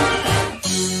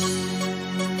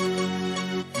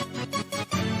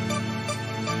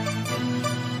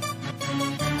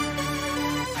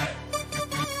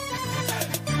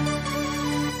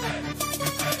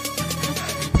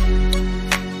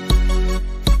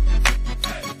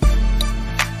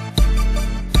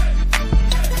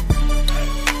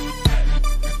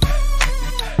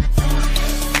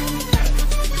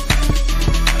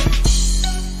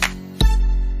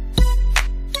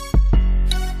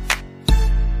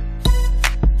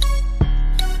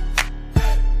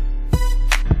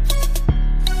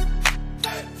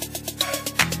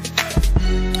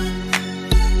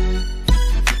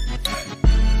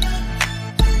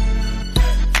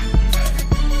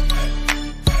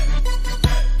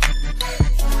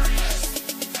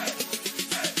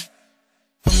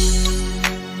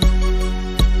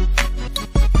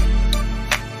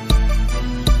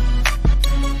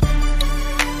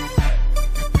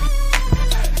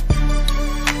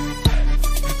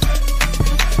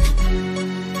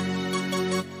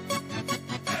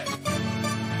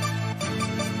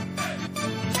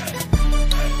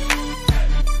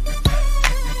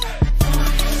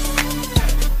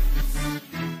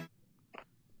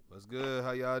What's good?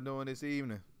 How y'all doing this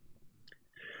evening?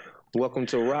 Welcome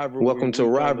to Rivalry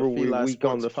Week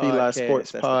on the Feli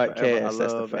Sports Podcast.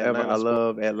 That's the Forever I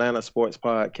Love Atlanta Sports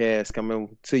Podcast.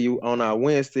 Coming to you on our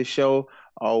Wednesday show.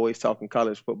 Always talking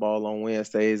college football on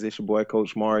Wednesdays. It's your boy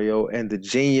Coach Mario and the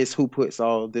genius who puts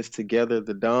all this together,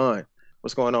 the Don.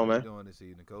 What's going on, man? How you doing this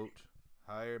evening, Coach?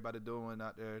 How everybody doing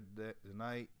out there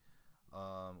tonight?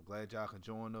 Glad y'all can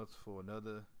join us for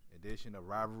another edition of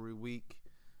Rivalry Week.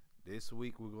 This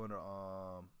week we're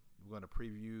gonna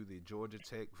preview the Georgia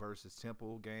Tech versus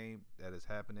Temple game that is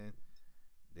happening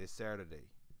this Saturday.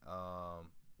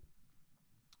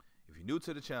 If you're new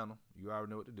to the channel, you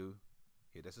already know what to do.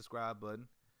 Hit that subscribe button,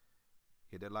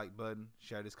 hit that like button,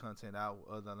 share this content out with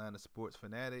other Atlanta sports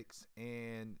fanatics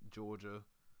and Georgia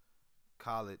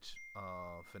college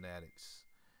fanatics.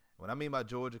 When I mean by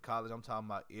Georgia college, I'm talking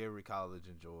about every college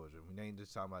in Georgia. We ain't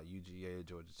just talking about UGA,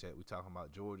 Georgia Tech. We talking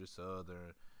about Georgia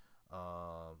Southern,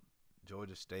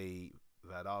 Georgia State,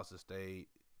 Valdosta State,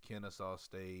 Kennesaw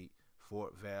State,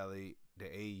 Fort Valley, the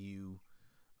AU,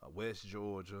 West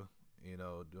Georgia. You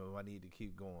know, do I need to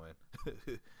keep going?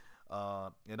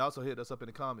 And also hit us up in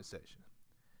the comment section.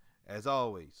 As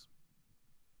always,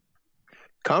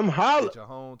 come holler at your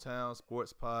hometown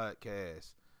sports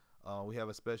podcast. We have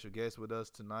a special guest with us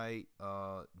tonight,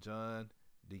 John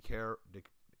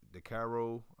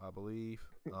DeCaro, I believe.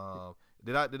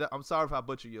 I'm sorry if I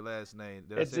butchered your last name.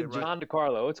 It's John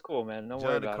DeCarlo. It's cool, man. Don't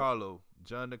worry about it.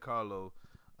 John DeCarlo.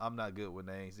 I'm not good with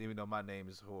names, even though my name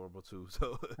is horrible too.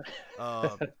 So,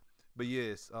 but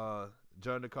yes,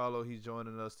 John DeCarlo, he's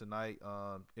joining us tonight.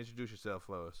 Introduce yourself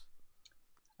for us.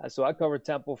 So I cover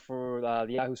Temple for the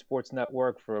Yahoo Sports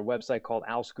Network for a website called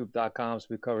owlscoop.com. So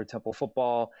we cover Temple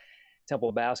football,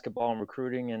 Temple basketball, and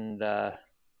recruiting. And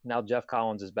now Jeff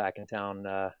Collins is back in town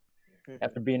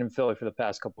after being in Philly for the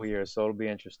past couple of years. So it'll be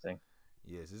interesting.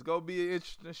 Yes, it's going to be an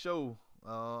interesting show.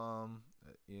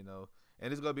 You know,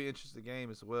 and it's going to be an interesting game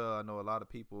as well. I know a lot of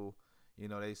people, you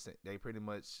know, they pretty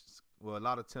much, well, a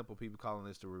lot of Temple people calling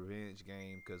this the revenge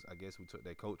game because I guess we took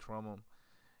their coach from them.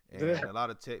 And a lot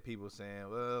of Tech people saying,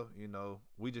 well, you know,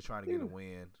 we just trying to get a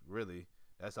win. Really,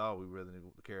 that's all we really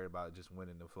care about, just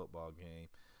winning the football game.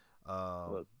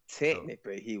 Well,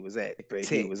 technically, he was at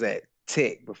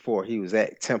Tech before he was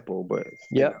at Temple, but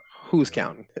who's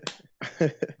counting?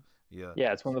 Yeah,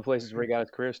 it's one of the places where he got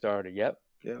his career started. Yep.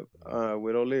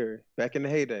 With O'Leary, back in the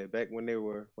heyday, back when they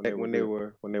were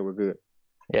good.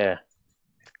 Yeah.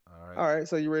 All right.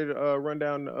 So you ready to run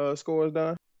down the scores,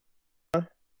 Don?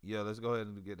 Yeah, let's go ahead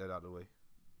and get that out of the way.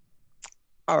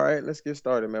 All right, let's get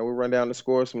started, man. We'll run down the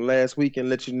scores from last week and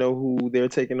let you know who they're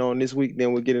taking on this week.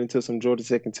 Then we'll get into some Georgia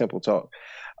Tech and Temple talk.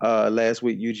 Last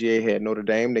week, UGA had Notre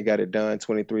Dame. They got it done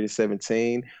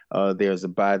 23-17. There's a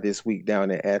bye this week down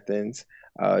in Athens.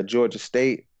 Georgia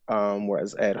State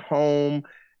was at home.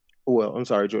 Well, I'm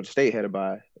sorry, Georgia State had a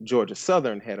bye. Georgia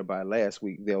Southern had a bye last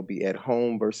week. They'll be at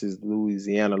home versus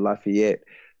Louisiana Lafayette.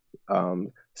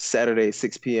 Saturday,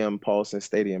 6 p.m., Paulson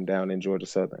Stadium down in Georgia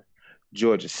Southern.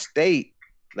 Georgia State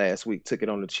last week took it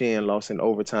on the chin, lost in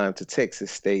overtime to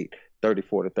Texas State,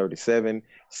 34-37.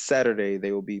 Saturday,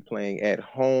 they will be playing at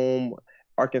home,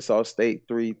 Arkansas State,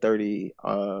 3:30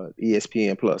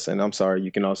 ESPN Plus. And I'm sorry,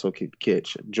 you can also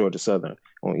catch Georgia Southern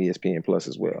on ESPN Plus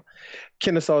as well.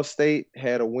 Kennesaw State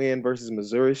had a win versus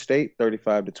Missouri State,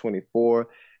 35-24.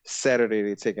 Saturday,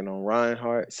 they're taking on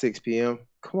Reinhardt, 6 p.m.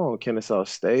 Come on, Kennesaw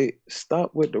State.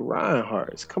 Stop with the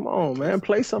Reinhardts. Come on, man.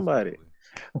 Play somebody.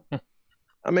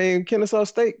 I mean, Kennesaw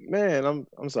State, man,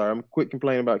 I'm sorry. I'm quit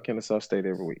complaining about Kennesaw State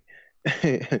every week.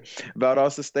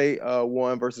 Valdosta State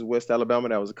won versus West Alabama.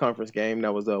 That was a conference game.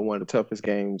 That was one of the toughest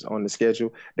games on the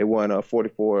schedule. They won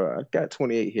 44. I got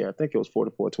 28 here. I think it was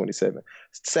 44-27.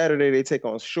 Saturday, they take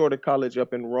on Shorter College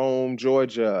up in Rome,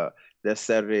 Georgia. That's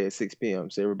Saturday at 6 p.m.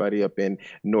 So everybody up in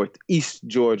northwest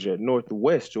Georgia,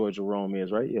 Rome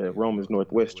is, right? Yeah, Rome is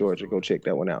northwest Georgia. Go check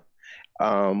that one out.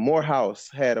 Morehouse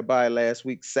had a bye last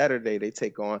week. Saturday, they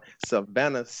take on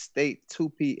Savannah State, 2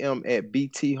 p.m. at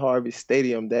BT Harvey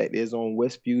Stadium. That is on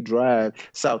Westview Drive,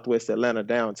 Southwest Atlanta,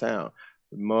 downtown.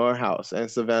 Morehouse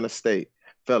and Savannah State.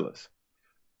 Fellas,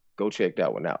 go check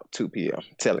that one out, 2 p.m. I'm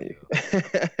telling you.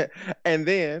 And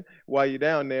then while you're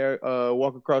down there,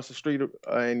 walk across the street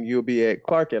and you'll be at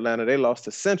Clark, Atlanta. They lost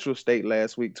to Central State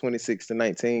last week,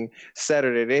 26-19.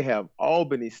 Saturday, they have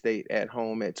Albany State at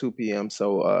home at 2 p.m.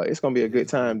 So it's going to be a good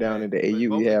time down in the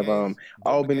AU. We have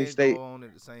Albany State on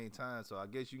at the same time. So I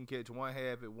guess you can catch one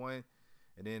half at one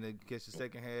and then catch the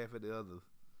second half at the other.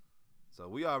 So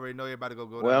we already know everybody going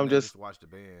to go down there and just watch the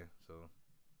band. So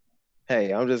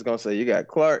hey, I'm just going to say you got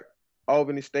Clark,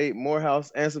 Albany State,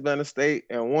 Morehouse, and Savannah State,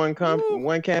 and one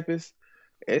campus.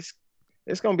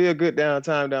 It's gonna be a good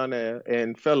downtime down there.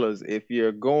 And fellas, if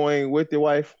you're going with your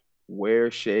wife,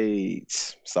 wear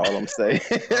shades. That's all I'm saying.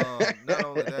 Not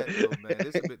only that though, man,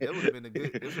 this would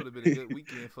have been a good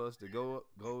weekend for us to go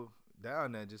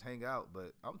down there and just hang out.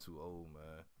 But I'm too old,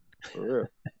 man. For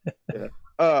real.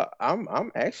 Yeah.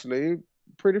 I'm actually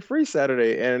pretty free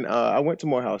Saturday, and I went to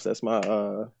Morehouse. That's my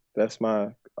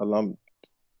alum,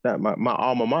 not my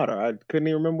alma mater. I couldn't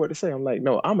even remember what to say. I'm like,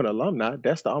 no, I'm an alumni.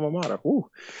 That's the alma mater. Woo.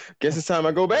 Guess it's time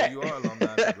I go Well, back. you are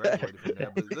alumni if you graduated from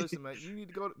there. But listen, man, you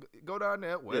need to go down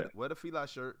there, wear the Fila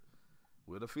shirt,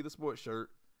 wear the Fila sports shirt,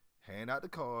 hand out the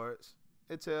cards,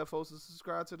 and tell folks to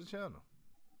subscribe to the channel.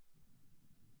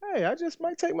 Hey, I just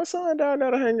might take my son down there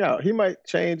to hang out. He might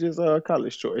change his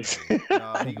college choice.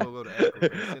 Nah, he gonna go to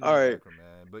Akron. Send All him to right. Akron,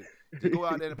 man. But just go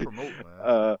out there and promote,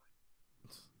 man.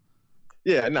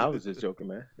 Yeah, no, I was just joking,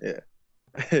 man.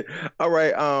 Yeah. All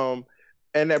right.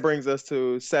 And that brings us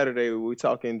to Saturday. We're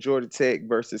talking Georgia Tech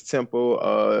versus Temple.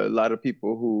 A lot of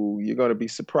people who you're going to be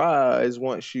surprised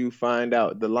once you find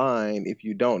out the line. If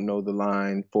you don't know the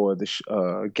line for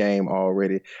the game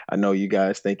already, I know you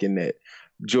guys thinking that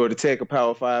Georgia Tech, a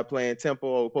Power Five, playing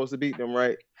Temple, are supposed to beat them,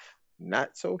 right?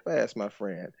 Not so fast, my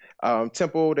friend.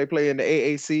 Temple, they play in the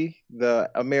AAC, the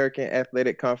American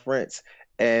Athletic Conference.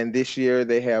 And this year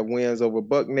they have wins over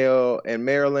Bucknell and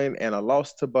Maryland and a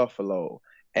loss to Buffalo.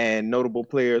 And notable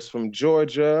players from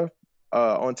Georgia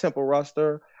on Temple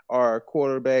roster are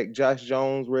quarterback Josh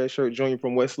Jones, redshirt junior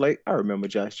from Westlake. I remember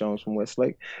Josh Jones from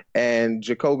Westlake. And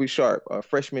Jacoby Sharp, a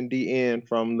freshman DN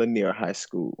from Lanier High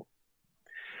School.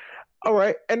 All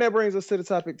right. And that brings us to the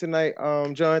topic tonight.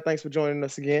 John, thanks for joining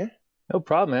us again. No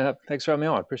problem, man. Thanks for having me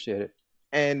on. I appreciate it.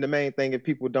 And the main thing, if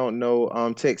people don't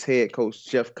know, Tech's head coach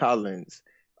Jeff Collins,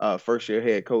 first year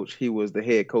head coach, he was the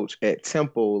head coach at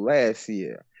Temple last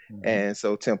year. Mm-hmm. And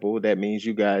so Temple, that means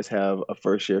you guys have a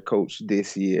first year coach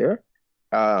this year,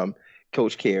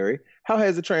 Coach Carey. How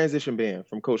has the transition been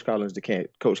from Coach Collins to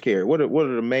Coach Carey? What are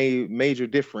the major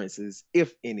differences,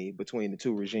 if any, between the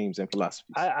two regimes and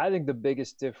philosophies? I think the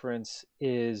biggest difference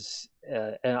is,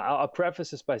 and I'll preface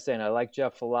this by saying I like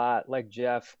Jeff a lot. Like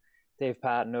Jeff, Dave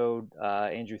Patnode,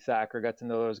 Andrew Thacker, got to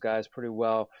know those guys pretty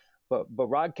well. But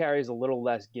Rod Carey is a little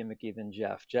less gimmicky than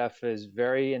Jeff. Jeff is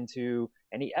very into,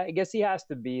 and I guess he has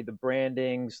to be, the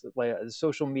brandings, like the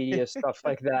social media stuff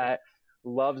like that.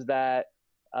 Loves that.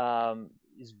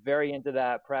 He's very into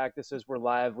that. Practices were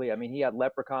lively. I mean, he had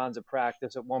leprechauns at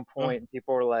practice at one point, and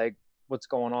people were like, "What's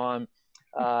going on?"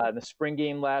 In the spring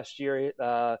game last year,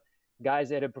 guys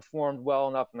that had performed well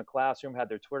enough in the classroom had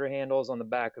their Twitter handles on the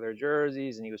back of their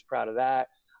jerseys, and he was proud of that.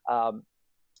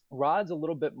 Rod's a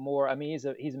little bit more. I mean,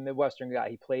 he's a Midwestern guy.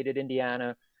 He played at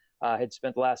Indiana, had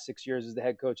spent the last 6 years as the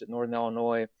head coach at Northern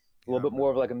Illinois. A little bit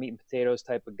more of like a meat and potatoes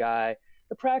type of guy.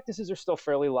 The practices are still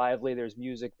fairly lively. There's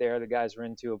music there. The guys are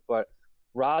into it, but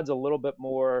Rod's a little bit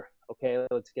more, okay,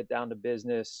 let's get down to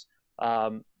business.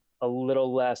 A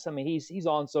little less. I mean, he's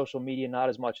on social media, not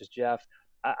as much as Jeff.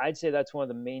 I'd say that's one of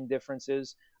the main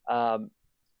differences.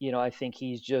 I think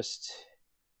he's just,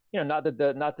 not that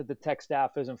the tech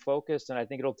staff isn't focused, and I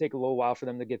think it'll take a little while for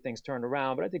them to get things turned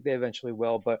around, but I think they eventually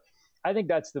will. But I think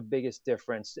that's the biggest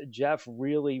difference. Jeff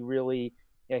really, really,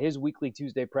 his weekly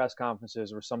Tuesday press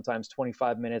conferences were sometimes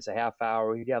 25 minutes, a half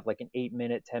hour. He'd have like an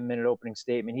 8-minute, 10-minute opening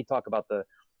statement. He'd talk about the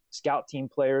scout team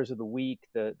players of the week,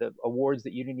 the awards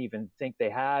that you didn't even think they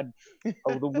had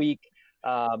of the week.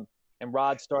 And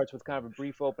Rod starts with kind of a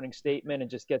brief opening statement and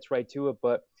just gets right to it.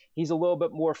 But he's a little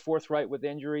bit more forthright with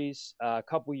injuries. A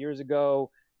couple years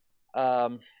ago,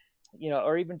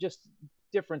 or even just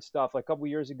different stuff. Like a couple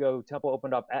years ago, Temple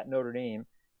opened up at Notre Dame,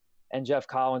 and Jeff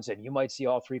Collins said, "You might see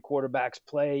all three quarterbacks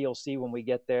play. You'll see when we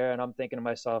get there." And I'm thinking to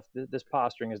myself, this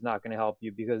posturing is not going to help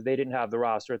you, because they didn't have the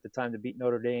roster at the time to beat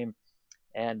Notre Dame.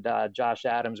 And Josh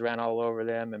Adams ran all over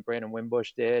them, and Brandon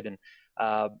Wimbush did. And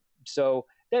so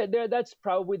that's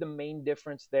probably the main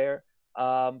difference there.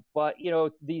 But,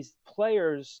 these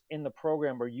players in the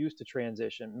program are used to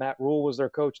transition. Matt Rhule was their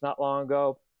coach not long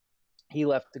ago. He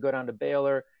left to go down to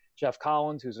Baylor. Jeff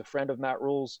Collins, who's a friend of Matt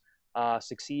Rhule's,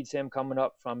 succeeds him coming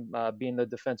up from being the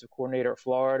defensive coordinator at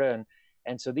Florida.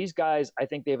 And so these guys, I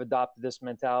think they've adopted this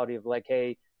mentality of like,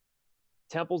 hey,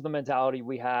 Temple's the mentality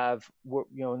we have.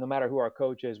 No matter who our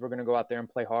coach is, we're going to go out there and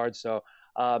play hard. So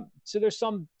there's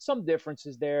some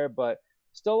differences there, but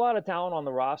still a lot of talent on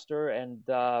the roster, and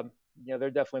they're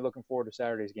definitely looking forward to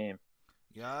Saturday's game.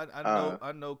 Yeah,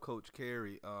 I know Coach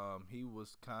Carey. He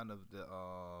was kind of the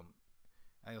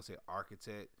I ain't gonna say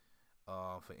architect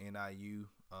for NIU.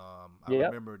 I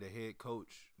remember the head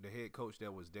coach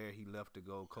that was there. He left to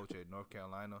go coach at North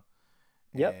Carolina,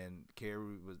 Yep. And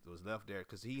Kerry was left there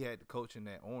because he had to coach in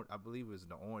that orange. I believe it was in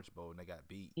the Orange Bowl, and they got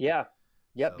beat. Yeah.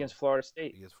 Yep. So, Against Florida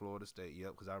State. Against Florida State.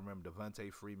 Yep. Because I remember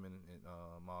Devontae Freeman and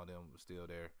all them was still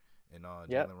there, and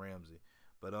Yep. Jalen Ramsey.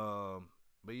 But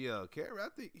yeah, Kerry, I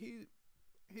think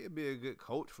he'd be a good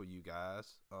coach for you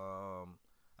guys.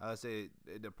 I said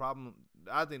the problem.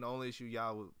 I think the only issue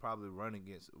y'all would probably run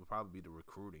against would probably be the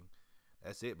recruiting.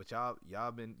 That's it. But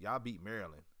y'all beat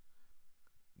Maryland.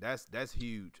 That's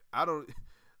huge. I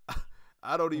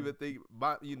don't even think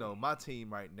my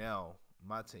team right now.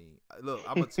 My team. Look,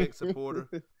 I'm a Tech supporter.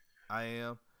 I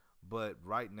am, but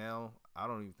right now I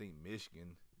don't even think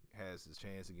Michigan has a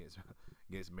chance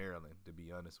against Maryland. To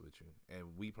be honest with you, and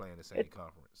we play in the same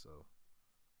conference, so.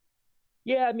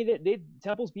 Yeah, I mean,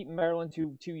 Temple's beaten Maryland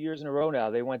two years in a row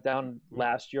now. They went down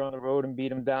last year on the road and beat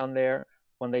them down there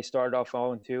when they started off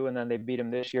 0-2, and then they beat them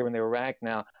this year when they were ranked.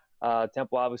 Now,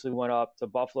 Temple obviously went up to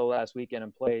Buffalo last weekend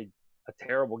and played a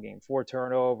terrible game. 4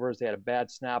 turnovers. They had a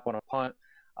bad snap on a punt.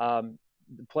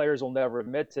 The players will never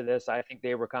admit to this. I think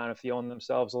they were kind of feeling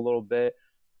themselves a little bit.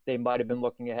 They might have been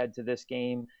looking ahead to this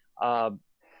game. I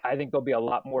think they'll be a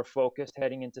lot more focused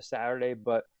heading into Saturday,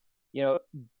 but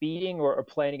beating or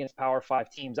playing against Power 5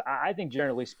 teams, I think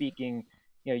generally speaking,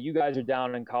 you guys are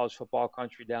down in college football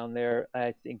country down there.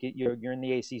 I think you're in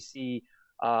the ACC.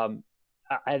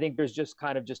 I think there's just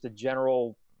a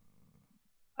general,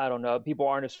 I don't know, people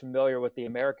aren't as familiar with the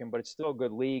American, but it's still a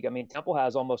good league. I mean, Temple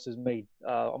has almost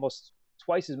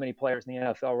twice as many players in the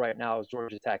NFL right now as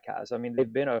Georgia Tech has. I mean,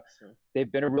 they've been a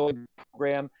really good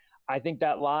program. I think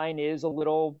that line is a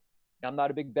little. I'm not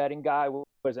a big betting guy. What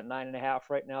is it, 9.5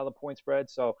 right now, the point spread?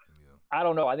 So yeah. I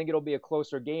don't know. I think it'll be a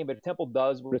closer game, but if Temple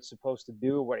does what it's supposed to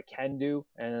do, what it can do,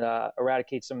 and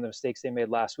eradicate some of the mistakes they made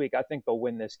last week, I think they'll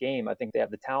win this game. I think they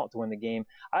have the talent to win the game.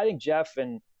 I think Jeff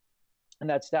and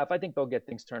that staff, I think they'll get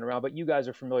things turned around. But you guys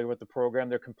are familiar with the program.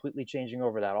 They're completely changing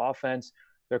over that offense.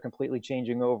 They're completely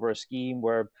changing over a scheme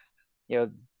where,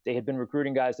 they had been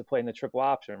recruiting guys to play in the triple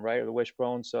option, right, or the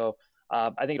wishbone. So I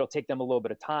think it'll take them a little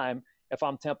bit of time. If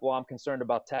I'm Temple, I'm concerned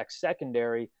about Tech's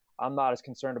secondary. I'm not as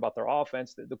concerned about their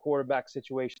offense. The quarterback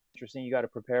situation is interesting. You got to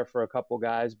prepare for a couple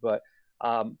guys. But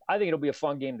I think it'll be a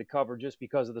fun game to cover just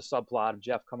because of the subplot of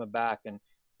Jeff coming back. And,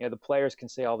 the players can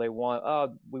say all they want.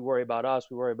 Oh, we worry about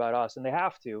us. We worry about us. And they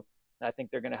have to. And I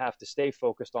think they're going to have to stay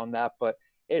focused on that. But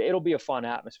it'll be a fun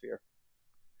atmosphere.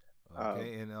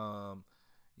 Okay.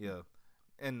 Yeah.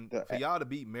 And for y'all to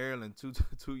beat Maryland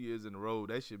two years in a row,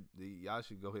 y'all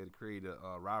should go ahead and create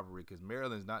a rivalry because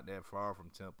Maryland's not that far from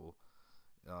Temple,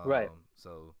 right?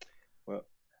 So, well,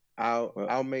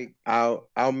 I'll make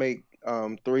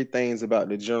 3 things about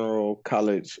the general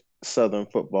college Southern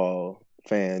football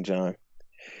fan, John.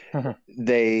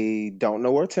 They don't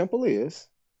know where Temple is.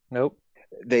 Nope.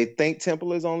 They think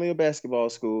Temple is only a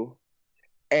basketball school.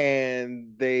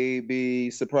 And they be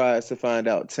surprised to find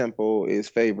out Temple is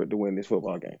favored to win this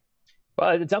football game.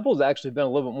 Well, the Temple's actually been a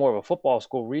little bit more of a football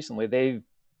school recently. They've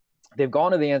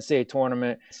gone to the NCAA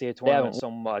tournament. They haven't so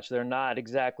much. They're not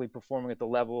exactly performing at the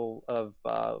level of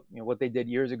what they did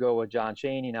years ago with John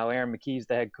Chaney. Now Aaron McKee's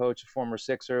the head coach, a former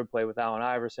Sixer, played with Allen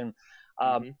Iverson.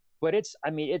 But it's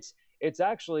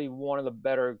actually one of the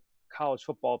better college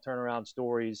football turnaround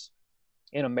stories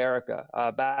in America.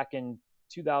 Back in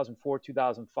 2004,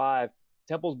 2005,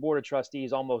 Temple's Board of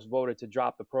Trustees almost voted to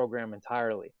drop the program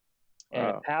entirely. And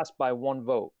it passed by 1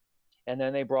 vote. And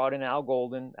then they brought in Al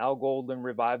Golden. Al Golden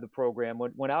revived the program.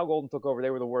 When Al Golden took over, they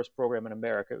were the worst program in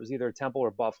America. It was either Temple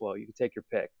or Buffalo. You could take your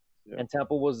pick. Yeah. And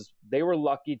Temple they were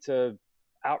lucky to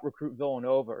out-recruit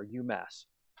Villanova or UMass.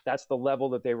 That's the level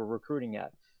that they were recruiting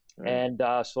at. And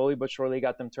slowly but surely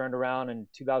got them turned around. In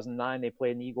 2009, they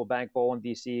played in the Eagle Bank Bowl in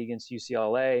D.C. against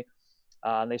UCLA.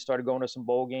 And they started going to some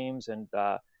bowl games and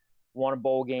won a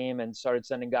bowl game and started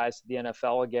sending guys to the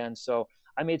NFL again. So,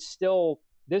 I mean,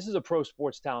 this is a pro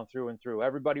sports town through and through.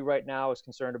 Everybody right now is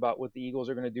concerned about what the Eagles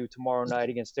are going to do tomorrow night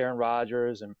against Aaron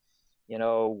Rodgers and,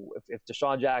 if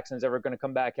Deshaun Jackson's ever going to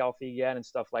come back healthy again and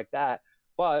stuff like that.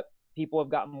 But people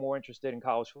have gotten more interested in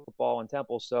college football and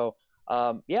Temple. So,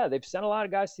 they've sent a lot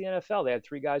of guys to the NFL. They had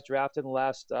 3 guys drafted in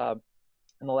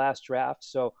the last draft.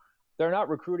 So, they're not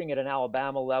recruiting at an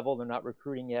Alabama level. They're not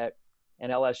recruiting at an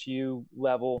LSU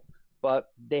level, but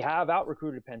they have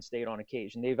out-recruited Penn State on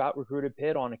occasion. They've out-recruited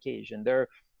Pitt on occasion.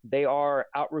 They are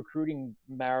out-recruiting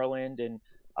Maryland and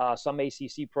some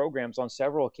ACC programs on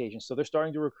several occasions. So they're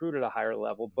starting to recruit at a higher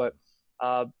level. But,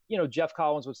 Jeff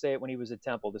Collins would say it when he was at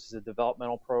Temple. This is a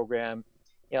developmental program.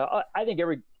 I think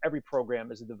every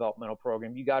program is a developmental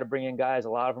program. You got to bring in guys, a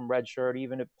lot of them redshirt,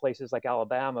 even at places like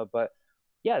Alabama. But,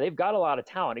 yeah, they've got a lot of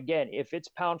talent. Again, if it's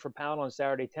pound for pound on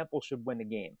Saturday, Temple should win the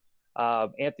game.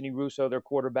 Anthony Russo, their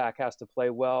quarterback, has to play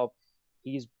well.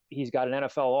 He's got an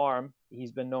NFL arm.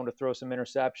 He's been known to throw some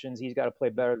interceptions. He's got to play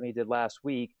better than he did last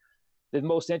week. The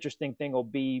most interesting thing will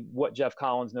be what Jeff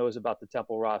Collins knows about the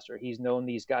Temple roster. He's known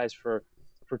these guys for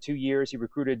 2 years. He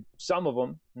recruited some of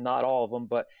them, not all of them,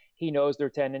 but he knows their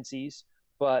tendencies.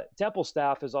 But Temple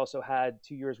staff has also had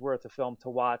 2 years worth of film to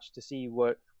watch to see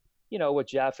what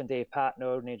Jeff and Dave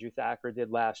Patno and Andrew Thacker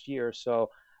did last year. So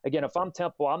again, if I'm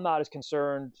Temple, I'm not as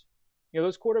concerned.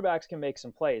 Those quarterbacks can make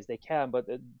some plays. They can, but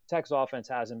the Tech's offense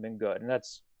hasn't been good. And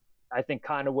that's, I think,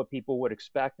 kind of what people would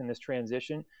expect in this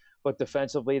transition. But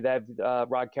defensively, that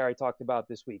Rod Carey talked about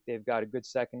this week. They've got a good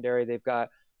secondary. They've got,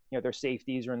 their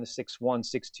safeties are in the 6'1",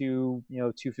 6'2",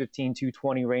 215,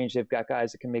 220 range. They've got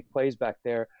guys that can make plays back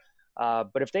there.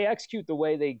 But if they execute the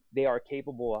way they are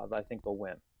capable of, I think they'll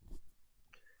win.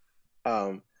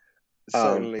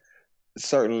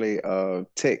 Certainly,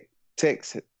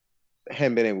 Tech's we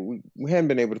hadn't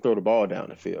been able to throw the ball down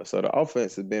the field. So the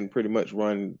offense has been pretty much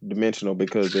run dimensional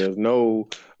because there's no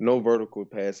vertical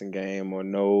passing game or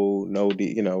no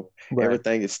right.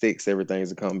 Everything is sticks, everything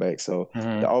is a comeback. So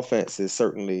the offense is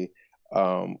certainly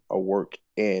a work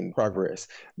in progress.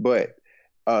 But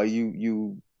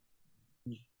you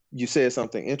said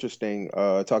something interesting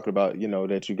talking about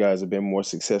that you guys have been more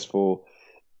successful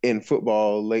in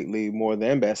football lately more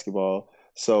than basketball.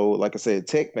 So, like I said,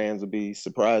 Tech fans would be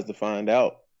surprised to find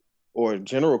out, or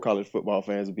general college football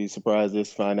fans would be surprised to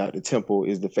find out that Temple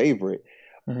is the favorite.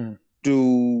 Mm-hmm.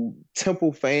 Do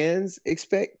Temple fans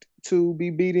expect to be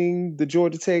beating the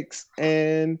Georgia Techs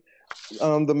and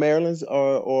the Marylands,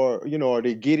 or are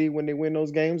they giddy when they win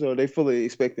those games, or are they fully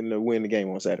expecting to win the game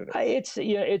on Saturday?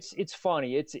 It's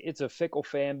funny. It's a fickle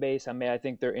fan base. I mean, I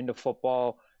think they're into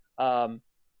football.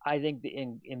 I think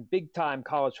in big time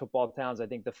college football towns, I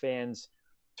think the fans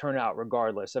turn out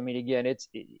regardless. I mean, again,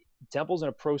 Temple's in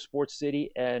a pro sports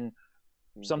city, and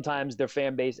sometimes their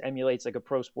fan base emulates like a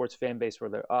pro sports fan base where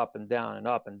they're up and down and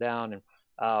up and down. And,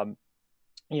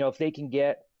 if they can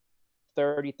get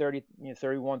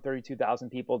 31, 32,000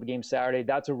 people at the game Saturday,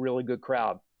 that's a really good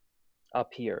crowd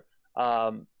up here.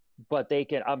 But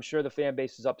I'm sure the fan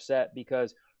base is upset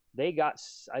because they got,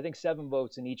 I think, 7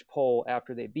 votes in each poll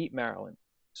after they beat Maryland.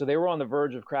 So they were on the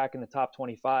verge of cracking the top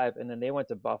 25, and then they went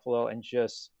to Buffalo and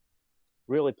just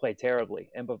really played terribly.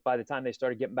 But by the time they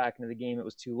started getting back into the game, it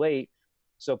was too late.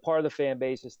 So part of the fan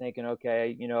base is thinking,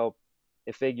 okay,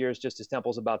 it figures just as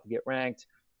Temple's about to get ranked,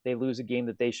 they lose a game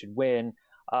that they should win.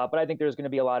 But I think there's going to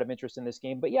be a lot of interest in this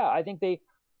game. But yeah, I think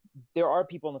there are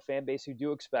people in the fan base who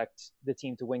do expect the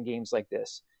team to win games like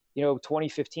this.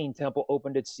 2015, Temple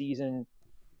opened its season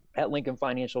at Lincoln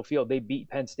Financial Field. They beat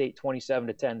Penn State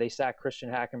 27-10. They sacked Christian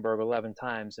Hackenberg 11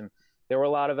 times. And there were a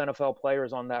lot of NFL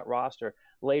players on that roster.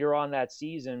 Later on that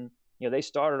season, they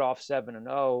started off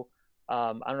 7-0.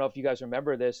 I don't know if you guys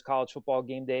remember this. College Football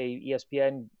Game Day,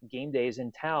 ESPN Game Days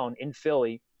in town in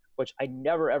Philly, which I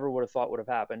never, ever would have thought would have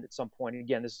happened at some point.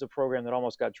 Again, this is a program that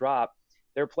almost got dropped.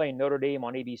 They're playing Notre Dame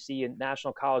on ABC and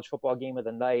National College Football Game of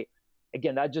the Night.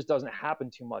 Again, that just doesn't happen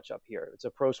too much up here. It's a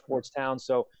pro sports town.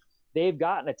 So they've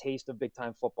gotten a taste of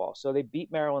big-time football. So they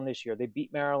beat Maryland this year. They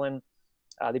beat Maryland.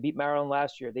 They beat Maryland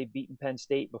last year. They've beaten Penn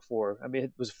State before. I mean,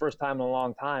 it was the first time in a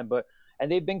long time.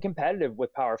 And they've been competitive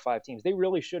with Power 5 teams. They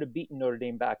really should have beaten Notre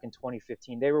Dame back in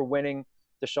 2015. They were winning.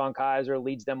 DeShone Kizer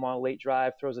leads them on a late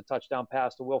drive, throws a touchdown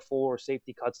pass to Will Fuller,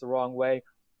 safety cuts the wrong way.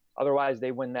 Otherwise,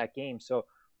 they win that game. So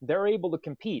they're able to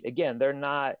compete. Again, they're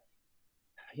not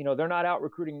out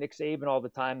recruiting Nick Saban all the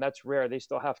time. That's rare. They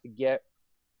still have to get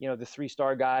the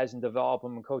 3-star guys and develop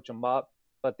them and coach them up.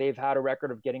 But they've had a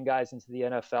record of getting guys into the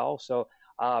NFL. So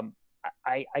I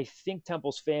think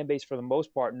Temple's fan base, for the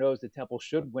most part, knows that Temple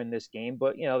should win this game.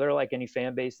 But, they're like any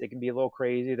fan base. They can be a little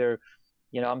crazy.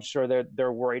 I'm sure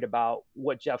they're worried about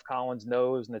what Jeff Collins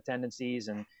knows and the tendencies.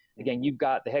 And, again, you've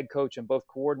got the head coach and both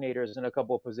coordinators and a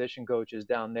couple of position coaches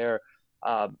down there.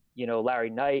 Larry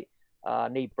Knight,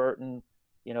 Nate Burton,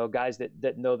 guys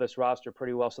that know this roster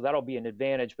pretty well. So that'll be an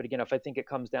advantage. But again, if it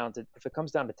comes down to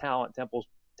talent,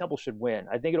 Temple should win.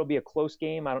 I think it'll be a close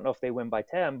game. I don't know if they win by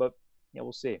 10, but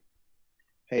we'll see.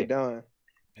 Hey Don.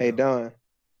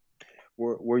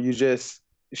 Were you just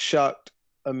shocked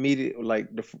immediately, like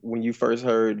when you first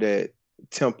heard that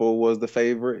Temple was the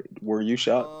favorite? Were you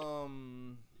shocked?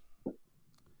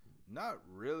 Not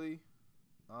really.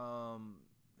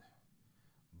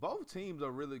 Both teams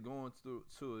are really going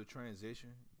through a transition.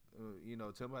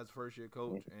 Temple has first-year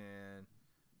coach, and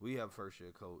we have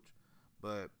first-year coach.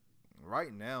 But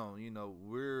right now, we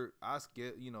play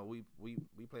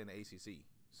in the ACC,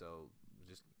 so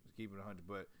just keeping it 100.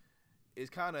 But it's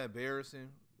kind of embarrassing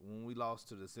when we lost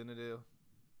to the Citadel.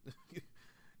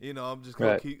 I'm just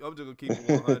gonna keep it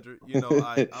 100. I'm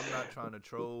not trying to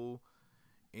troll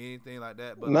anything like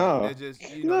that, but they're just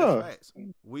that's facts.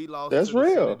 We lost. That's to the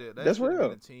real. Citadel. That's should have real.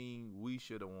 been a team we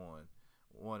should have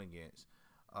won against.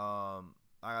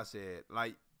 Like I said,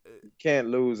 you can't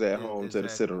lose at home to the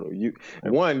Citadel. You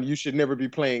should never be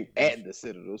playing at the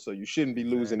Citadel, so you shouldn't be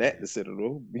losing at the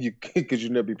Citadel. Because you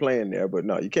never be playing there. But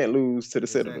no, you can't lose to the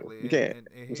Citadel. You can't. And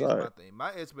here's my thing.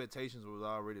 My expectations was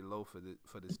already low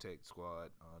for this Tech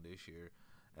squad this year,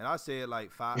 and I said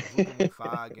if we can win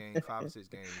 5 or 6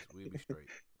 games, we'll be straight.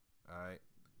 All right,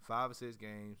 5 or 6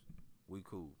 games, we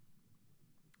cool.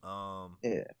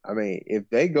 Yeah, I mean, if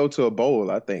they go to a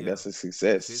bowl, I think that's a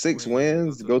success. 6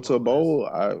 wins, go to a bowl.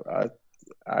 I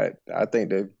think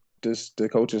that just the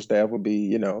coaching staff would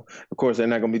be, of course they're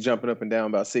not going to be jumping up and down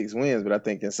about 6 wins, but I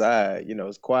think inside,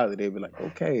 it's quietly they'd be like,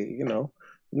 okay,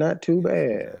 not too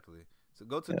bad. Exactly. So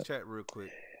go to the chat real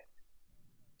quick.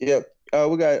 Yep.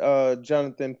 We got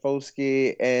Jonathan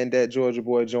Foskey and that Georgia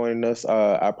boy joining us.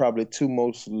 Our probably 2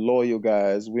 most loyal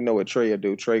guys. We know what Trey will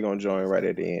do. Trey gonna join right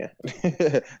at the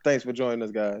end. Thanks for joining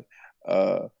us, guys.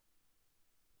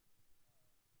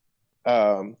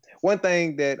 One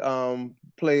thing that a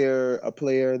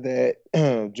player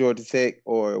that Georgia Tech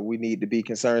or we need to be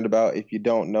concerned about, if you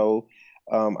don't know,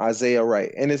 Isaiah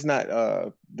Wright, and it's not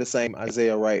the same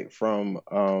Isaiah Wright from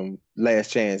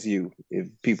Last Chance U. If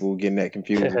people getting that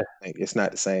confused, it's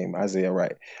not the same Isaiah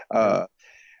Wright.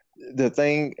 The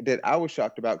thing that I was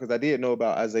shocked about, because I did know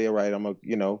about Isaiah Wright,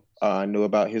 I knew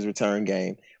about his return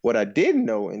game. What I didn't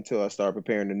know until I started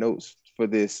preparing the notes for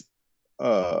this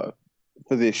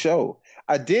show,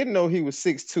 I didn't know he was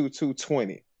 6'2",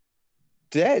 220.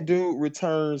 That dude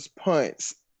returns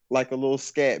punts like a little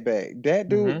scat bag. That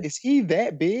dude, is he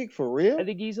that big for real? I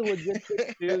think he's a legit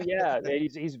 6'2". Yeah,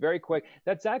 he's very quick.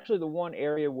 That's actually the one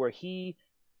area where he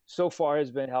so far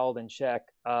has been held in check.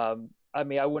 I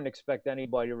wouldn't expect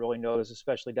anybody to really notice,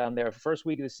 especially down there. First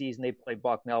week of the season, they played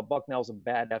Bucknell. Bucknell's a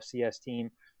bad FCS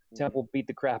team. Temple beat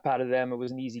the crap out of them. It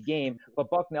was an easy game. But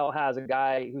Bucknell has a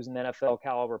guy who's an NFL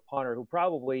caliber punter who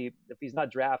probably, if he's not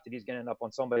drafted, he's going to end up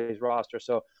on somebody's roster.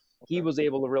 So he was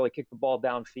able to really kick the ball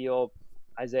downfield.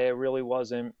 Isaiah really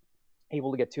wasn't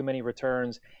able to get too many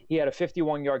returns. He had a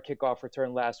 51-yard kickoff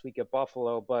return last week at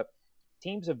Buffalo, but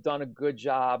teams have done a good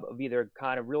job of either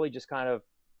kind of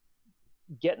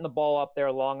getting the ball up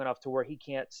there long enough to where he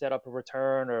can't set up a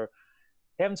return, or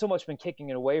they haven't so much been kicking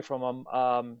it away from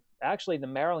him. Actually, the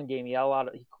Maryland game, he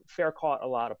fair caught a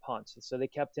lot of punts, so they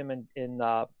kept him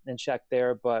in check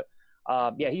there. But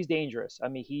he's dangerous. I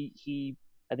mean,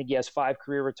 I think he has 5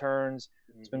 career returns.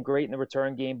 He's been great in the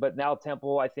return game. But now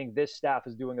Temple, I think this staff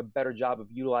is doing a better job of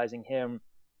utilizing him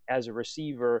as a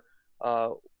receiver.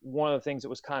 One of the things that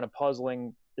was kind of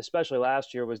puzzling, especially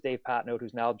last year, was Dave Patnode,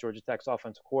 who's now Georgia Tech's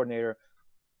offensive coordinator,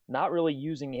 not really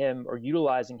using him or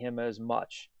utilizing him as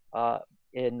much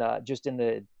in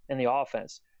the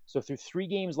offense. So through 3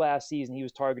 games last season, he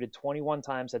was targeted 21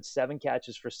 times, had 7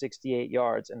 catches for 68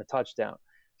 yards and a touchdown.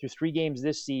 Through 3 games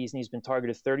this season, he's been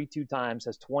targeted 32 times,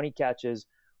 has 20 catches,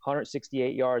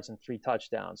 168 yards, and 3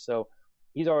 touchdowns. So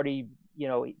he's already,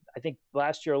 I think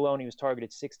last year alone he was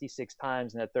targeted 66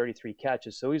 times and had 33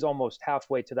 catches. So he's almost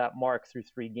halfway to that mark through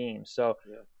 3 games. So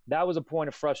that was a point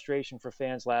of frustration for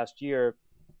fans last year.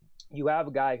 You have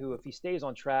a guy who, if he stays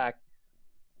on track,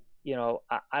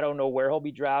 I don't know where he'll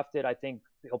be drafted. I think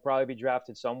he'll probably be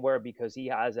drafted somewhere because he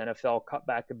has NFL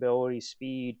cutback ability,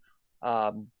 speed,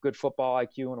 good football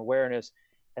IQ and awareness,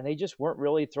 and they just weren't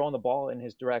really throwing the ball in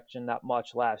his direction that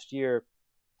much last year.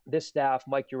 This staff,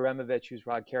 Mike Yuremovich, who's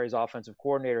Rod Carey's offensive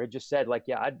coordinator, had just said,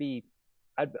 I'd be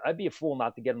a fool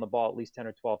not to get him the ball at least 10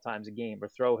 or 12 times a game or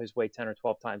throw his way 10 or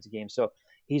 12 times a game. So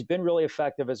he's been really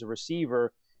effective as a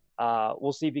receiver.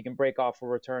 We'll see if he can break off a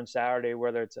return Saturday,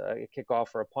 whether it's a kickoff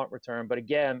or a punt return. But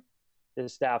again, the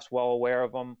staff's well aware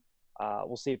of him.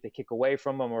 We'll see if they kick away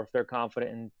from him or if they're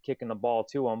confident in kicking the ball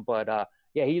to him. But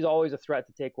he's always a threat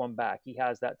to take one back. He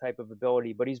has that type of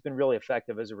ability, but he's been really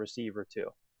effective as a receiver too.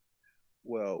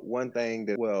 Well, one thing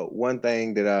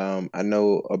that I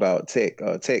know about Tech,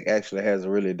 Tech actually has a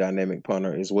really dynamic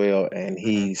punter as well, and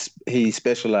he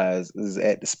specializes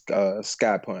at the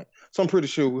sky punt. So I'm pretty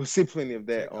sure we'll see plenty of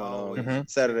that on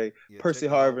Saturday. Yeah, Percy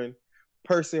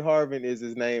Harvin is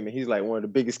his name, and he's like one of the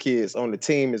biggest kids on the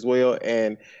team as well.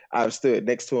 And I've stood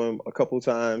next to him a couple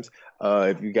times.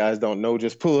 If you guys don't know,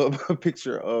 just pull up a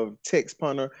picture of Tech's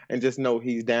punter and just know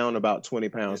he's down about 20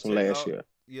 pounds from last year.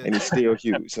 Yeah. And he's still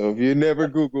huge. So if you never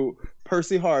Google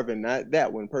Percy Harvin, not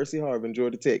that one, Percy Harvin,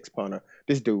 Georgia Tech's punter,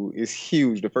 this dude is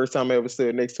huge. The first time I ever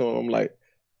stood next to him, I'm like,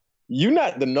 You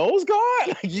not the nose guard?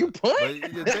 Like you punt?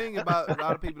 But the thing about a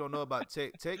lot of people don't know about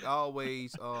Tech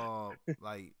always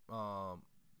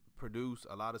produce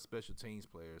a lot of special teams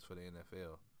players for the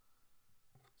NFL.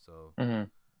 So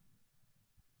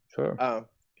Sure.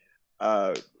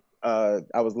 I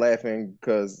was laughing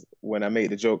because when I made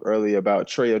the joke earlier about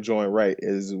Trey joined right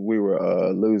as we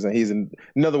were losing. He's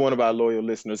another one of our loyal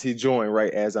listeners. He joined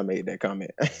right as I made that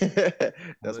comment.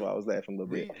 That's why I was laughing a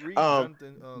little bit. Read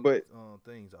Jonathan,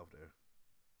 things off there.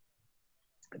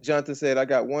 Jonathan said, I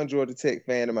got one Georgia Tech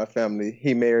fan in my family.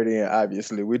 He married in,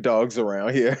 obviously. We dogs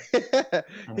around here.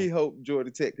 He hoped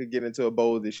Georgia Tech could get into a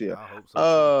bowl this year. I hope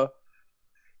so too.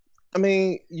 I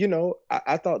mean,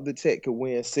 I thought the Tech could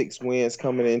win 6 wins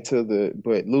coming into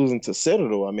but losing to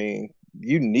Citadel, I mean,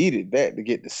 you needed that to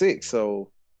get to 6.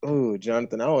 So,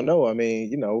 Jonathan, I don't know. I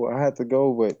mean, I have to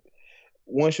go, but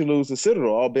once you lose to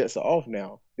Citadel, all bets are off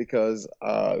now because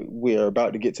we're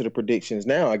about to get to the predictions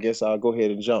now. I guess I'll go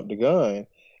ahead and jump the gun.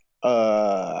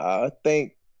 I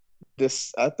think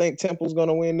Temple's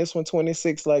gonna win this one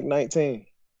 26-19.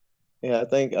 Yeah, I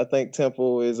think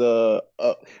Temple is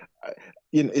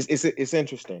it's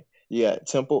interesting. Yeah,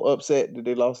 Temple upset that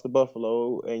they lost to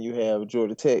Buffalo, and you have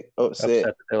Georgia Tech upset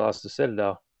that they lost to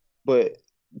Citadel. But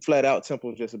flat out,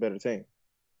 Temple's just a better team.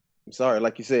 I'm sorry,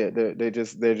 like you said, they're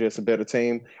just a better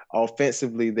team.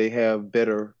 Offensively, they have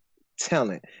better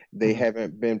talent. They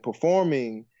haven't been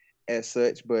performing as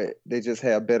such, but they just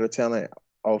have better talent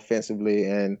offensively,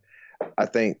 and I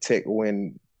think Tech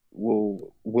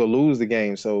will lose the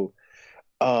game. So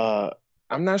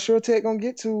I'm not sure Tech gonna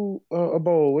get to a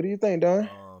bowl. What do you think, Don?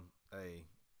 Hey,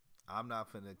 I'm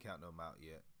not finna count them out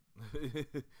yet.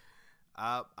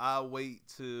 I'll wait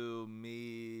till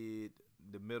the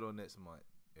middle of next month.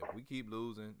 If we keep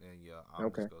losing, then I'm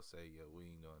just gonna say we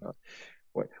ain't doing that.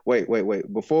 Wait.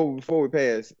 Before we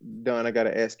pass, Don, I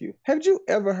gotta ask you: have you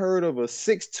ever heard of a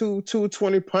 6'2",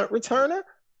 220 punt returner?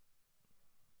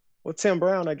 Well, Tim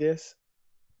Brown, I guess.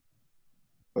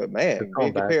 But man,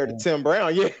 being compared to Tim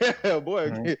Brown,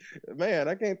 boy, man,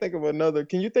 I can't think of another.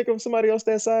 Can you think of somebody else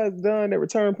that size, Don, that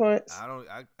return punts?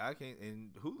 I can't. And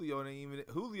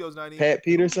Julio's not even. Pat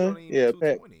Peterson,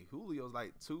 Pat. Julio's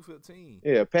like 215.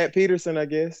 Yeah, Pat Peterson, I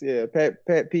guess. Yeah, Pat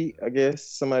Pete, I guess.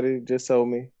 Somebody just told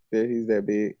me that he's that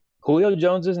big. Julio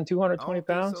Jones isn't 220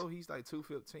 pounds. So he's like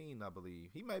 215, I believe.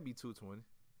 He might be 220.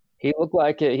 He looked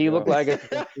like it. He looked like it.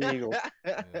 Eagles.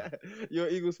 Yeah. You're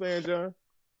an Eagles fan, John?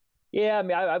 Yeah, I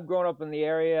mean, I've grown up in the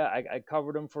area. I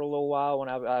covered them for a little while when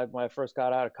I first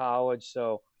got out of college.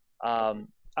 So, I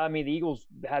mean, the Eagles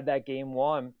had that game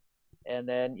won, and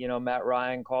then Matt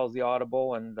Ryan calls the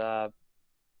audible, and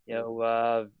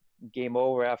game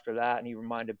over after that. And he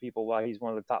reminded people why he's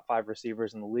one of the top 5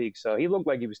 receivers in the league. So he looked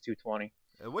like he was 220.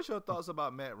 What's your thoughts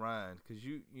about Matt Ryan? Because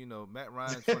Matt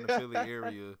Ryan's from the Philly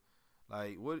area.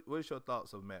 Like, what's your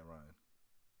thoughts of Matt Ryan?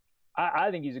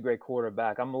 I think he's a great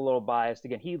quarterback. I'm a little biased.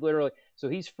 Again, he's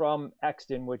from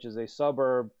Exton, which is a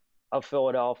suburb of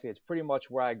Philadelphia. It's pretty much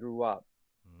where I grew up.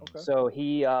 Okay. So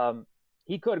he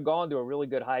could have gone to a really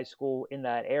good high school in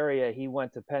that area. He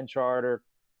went to Penn Charter,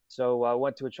 so I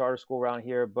went to a charter school around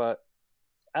here. But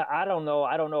I don't know.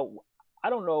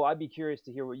 I'd be curious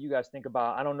to hear what you guys think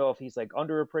about. I don't know if he's like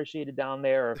underappreciated down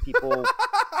there, or if people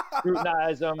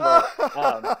scrutinize him. Or,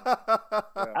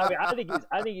 I mean,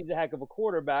 I think he's a heck of a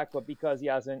quarterback, but because he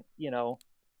hasn't, I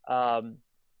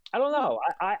don't know.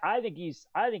 I think he's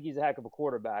a heck of a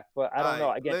quarterback, but I don't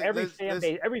know. Again,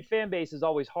 every fan base is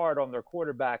always hard on their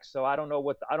quarterbacks, so I don't know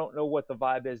what the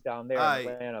vibe is down there in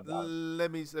Atlanta about.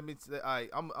 Let me say. All right,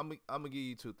 I'm gonna give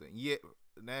you 2 things. Yeah,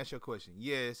 to answer your question,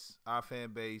 yes, our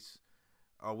fan base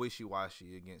are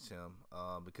wishy-washy against him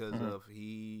because of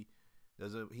he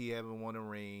haven't won a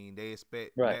ring. They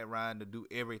expect Matt Ryan to do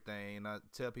everything. And I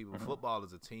tell people football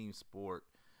is a team sport.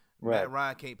 Matt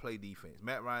Ryan can't play defense.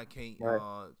 Matt Ryan can't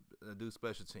do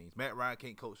special teams. Matt Ryan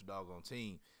can't coach a doggone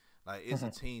team. Like, it's a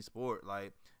team sport.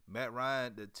 Like, Matt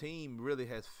Ryan, the team really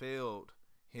has failed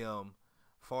him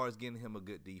as far as getting him a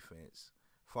good defense,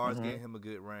 as far as getting him a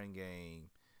good run game,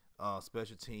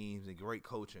 special teams, and great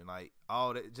coaching. Like,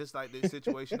 all that, just like the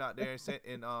situation out there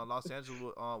in Los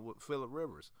Angeles with Phillip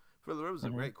Rivers. Phillip Rivers is a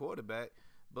great quarterback,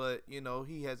 but,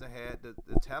 he hasn't had the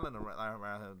talent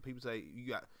around him. People say, you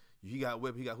got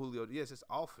Whip, you got Julio. Yes, it's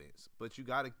offense, but you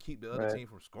got to keep the other team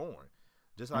from scoring.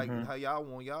 Just like how y'all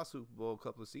won y'all Super Bowl a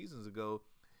couple of seasons ago,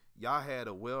 y'all had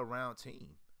a well-rounded team.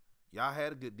 Y'all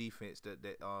had a good defense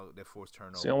that forced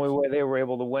turnovers. It's the only way they were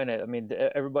able to win it. I mean,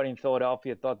 everybody in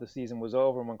Philadelphia thought the season was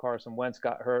over when Carson Wentz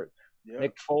got hurt. Yeah.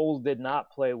 Nick Foles did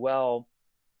not play well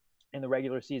in the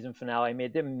regular season finale. I mean,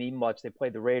 it didn't mean much. They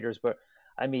played the Raiders, but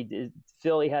I mean,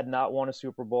 Philly had not won a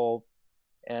Super Bowl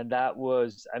and that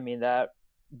was, I mean, that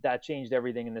changed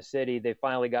everything in the city. They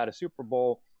finally got a Super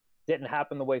Bowl. Didn't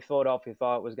happen the way Philadelphia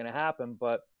thought it was going to happen,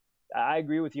 but I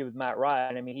agree with you with Matt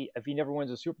Ryan. I mean, if he never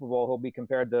wins a Super Bowl, he'll be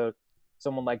compared to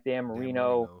someone like Dan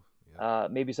Marino, yeah.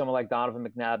 maybe someone like Donovan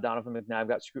McNabb. Donovan McNabb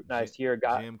got scrutinized here,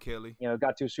 got Jim Kelly,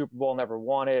 got to a Super Bowl, never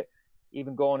won it.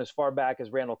 Even going as far back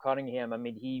as Randall Cunningham. I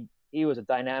mean, he was a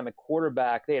dynamic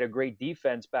quarterback. They had a great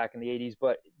defense back in the '80s,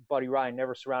 but Buddy Ryan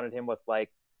never surrounded him with like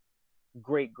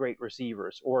great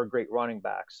receivers or great running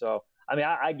backs. So I mean,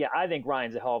 I think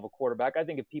Ryan's a hell of a quarterback. I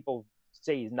think if people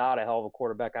say he's not a hell of a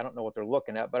quarterback, I don't know what they're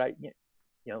looking at. But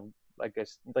like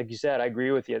you said, I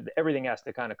agree with you. Everything has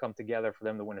to kind of come together for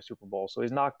them to win a Super Bowl. So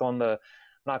he's knocked on the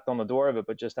door of it,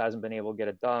 but just hasn't been able to get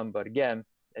it done. But again,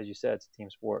 as you said, it's a team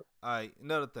sport. All right,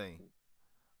 another thing.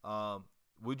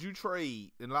 Would you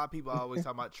trade? And a lot of people always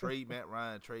talk about trade Matt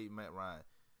Ryan.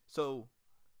 So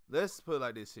let's put it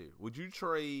like this here: would you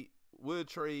trade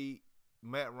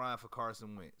Matt Ryan for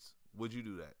Carson Wentz? Would you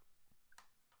do that?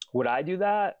 Would I do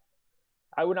that?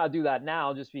 I would not do that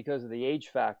now, just because of the age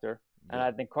factor, and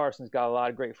I think Carson's got a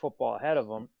lot of great football ahead of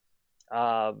him.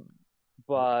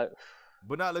 But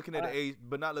not looking at the age.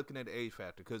 But not looking at the age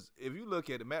factor, because if you look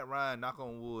at it, Matt Ryan, knock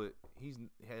on wood,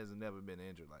 has never been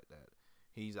injured like that.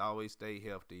 He's always stayed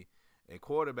healthy. And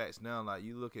quarterbacks now, like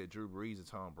you look at Drew Brees and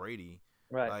Tom Brady,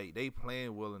 right? Like they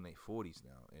playing well in their 40s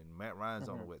now, and Matt Ryan's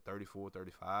only 34,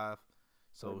 35,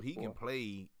 so 34. He can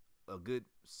play a good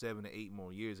 7 to 8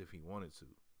 more years if he wanted to.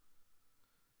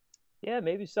 Yeah,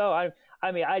 maybe so.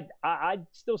 I mean, I'd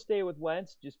still stay with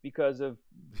Wentz just because of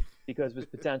his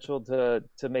potential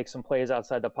to make some plays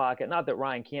outside the pocket. Not that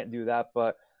Ryan can't do that,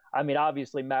 but I mean,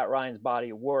 obviously Matt Ryan's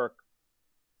body of work,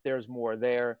 there's more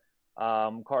there.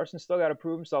 Carson's still got to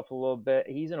prove himself a little bit.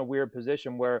 He's in a weird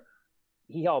position where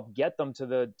he helped get them to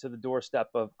the doorstep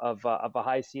of a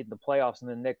high seed in the playoffs, and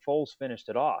then Nick Foles finished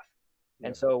it off. Yeah.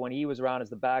 And so when he was around as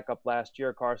the backup last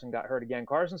year, Carson got hurt again.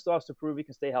 Carson still has to prove he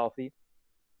can stay healthy,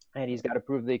 and he's got to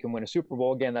prove that he can win a Super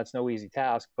Bowl. Again, that's no easy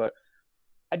task, but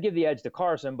I'd give the edge to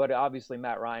Carson. But obviously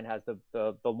Matt Ryan has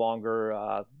the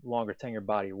longer tenure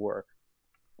body of work.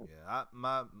 Yeah,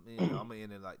 I'm gonna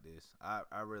end it like this. I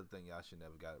really think y'all should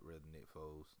never got rid of Nick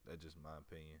Foles. That's just my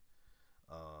opinion.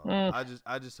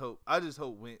 I just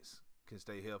hope Wentz can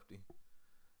stay healthy.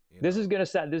 This is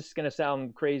gonna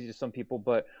sound crazy to some people,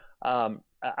 but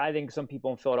I think some people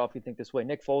in Philadelphia think this way.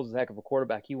 Nick Foles is a heck of a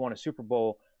quarterback. He won a Super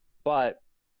Bowl, but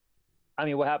I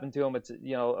mean, what happened to him? It's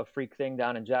a freak thing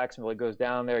down in Jacksonville. He goes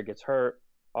down there, gets hurt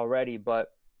already, but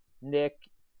Nick.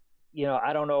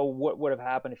 I don't know what would have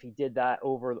happened if he did that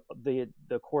over the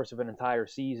course of an entire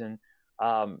season.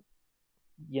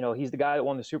 He's the guy that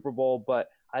won the Super Bowl, but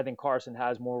I think Carson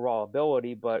has more raw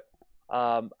ability. But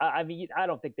I mean, I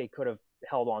don't think they could have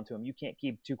held on to him. You can't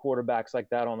keep two quarterbacks like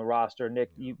that on the roster.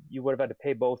 Nick, you would have had to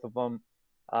pay both of them,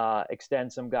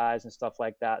 extend some guys and stuff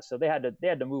like that. So they had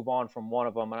to move on from one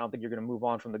of them. I don't think you're going to move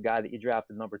on from the guy that you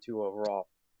drafted number 2 overall.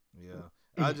 Yeah.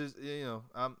 I just, we're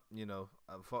gonna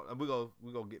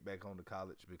get back on to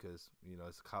college because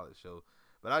it's a college show.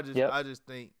 But I just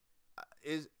think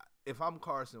if I'm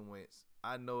Carson Wentz,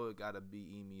 I know it gotta be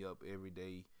eating me up every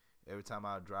day. Every time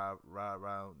I ride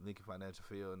around Lincoln Financial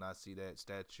Field and I see that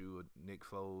statue of Nick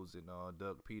Foles and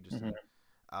Doug Peterson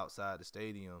outside the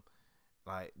stadium,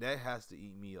 like that has to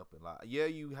eat me up a lot. Yeah,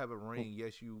 you have a ring.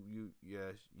 Yes, you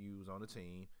was on the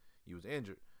team. You was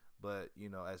injured. But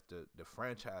as the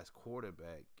franchise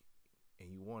quarterback, and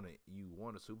you won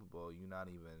a Super Bowl, you're not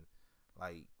even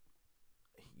like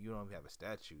you don't even have a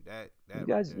statue. That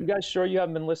you guys sure you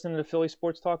haven't been listening to Philly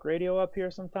Sports Talk Radio up here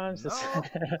sometimes? No,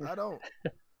 I don't.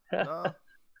 No.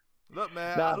 Look,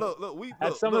 man. Look. We've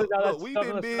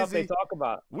been busy. They talk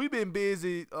about. We've been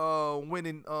busy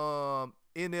winning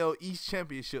NL East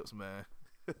championships, man.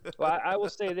 Well, I will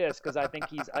say this because I think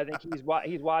he's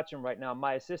watching right now.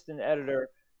 My assistant editor,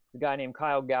 the guy named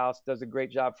Kyle Gauss, does a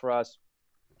great job for us.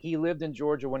 He lived in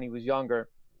Georgia when he was younger.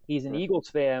 He's an Eagles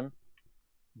fan,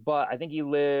 but I think he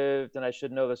lived, and I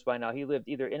should know this by now, he lived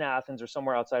either in Athens or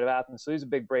somewhere outside of Athens. So he's a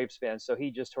big Braves fan. So he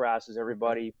just harasses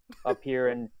everybody up here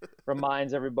and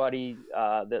reminds everybody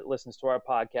that listens to our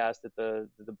podcast that the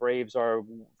Braves are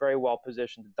very well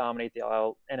positioned to dominate the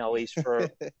NL East for,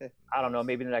 I don't know,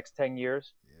 maybe the next 10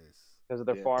 years because of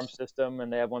their farm system,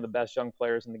 and they have one of the best young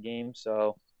players in the game.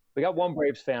 So we got one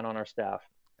Braves fan on our staff.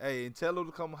 Hey, and tell him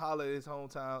to come holler at his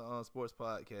hometown sports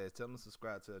podcast. Tell him to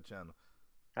subscribe to the channel.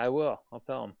 I will. I'll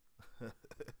tell him.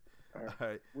 All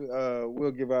right.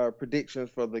 We'll give our predictions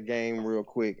for the game real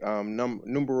quick.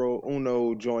 Numero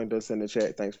Uno joined us in the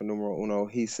chat. Thanks for Numero Uno.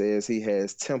 He says he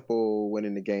has Temple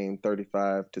winning the game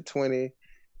 35-20,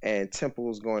 and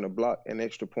Temple's going to block an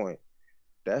extra point.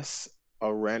 That's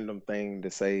a random thing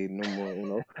to say, numero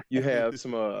uno. You have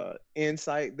some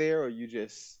insight there, or you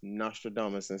just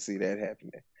Nostradamus and see that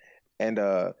happening. And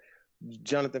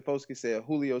Jonathan Foskey said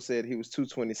Julio said he was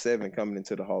 227 coming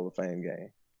into the Hall of Fame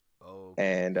game. Oh,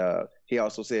 and he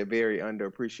also said very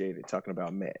underappreciated, talking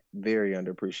about Matt. Very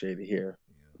underappreciated here.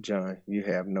 yeah. John, you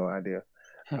have no idea.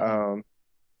 Yeah,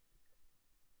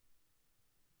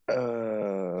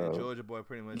 Georgia boy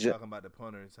pretty much talking about the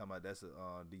punter and talking about that's a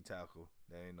D tackle.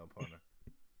 That ain't no punter.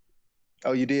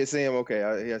 Oh, you did see him? Okay.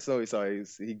 Yeah, so he saw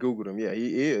he Googled him. Yeah,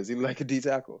 he is. He like a D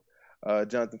tackle.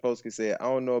 Jonathan Foskey said, I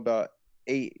don't know about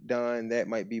 8, Don. That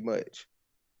might be much.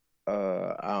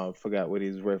 I forgot what he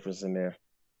was referencing there.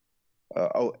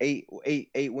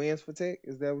 Eight wins for Tech?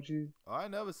 Is that what you? Oh, I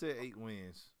never said 8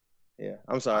 wins. Yeah,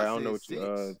 I'm sorry. I don't know what 6.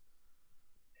 you.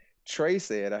 Trey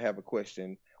said, I have a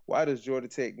question. Why does Georgia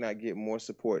Tech not get more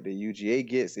support that UGA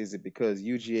gets? Is it because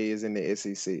UGA is in the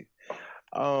SEC?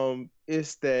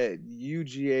 It's that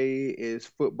UGA is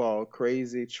football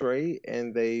crazy, Trey,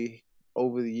 and they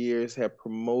over the years have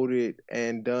promoted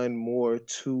and done more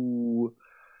to.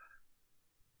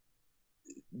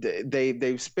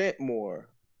 They've spent more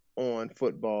on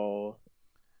football,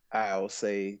 I'll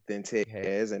say, than Tech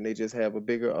has, and they just have a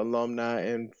bigger alumni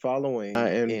and following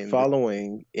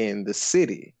in the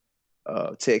city.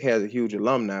 Tech has a huge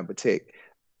alumni, but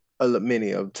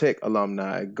many of Tech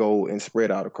alumni go and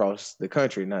spread out across the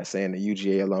country. Not saying the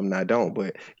UGA alumni don't,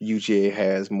 but UGA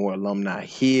has more alumni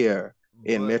here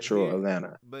in Metro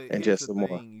Atlanta, and just the more.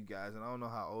 Thing, you guys, and I don't know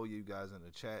how old you guys in the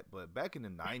chat, but back in the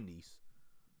 90s,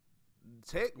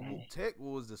 Tech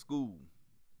was the school.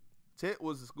 Tech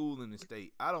was the school in the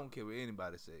state. I don't care what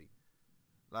anybody say.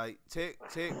 Like Tech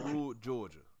ruled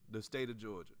Georgia, the state of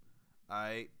Georgia. All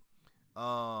right.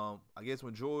 I guess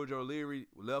when George O'Leary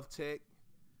left Tech,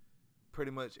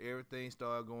 pretty much everything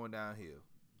started going downhill.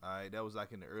 All right, that was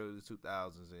like in the early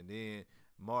 2000s, and then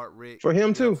Mark Richt for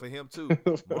him too.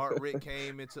 Mark Richt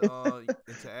came into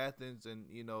Athens and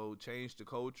changed the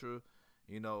culture.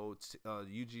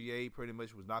 UGA pretty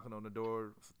much was knocking on the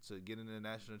door to get into the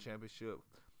national championship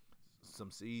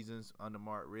some seasons under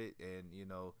Mark Richt, and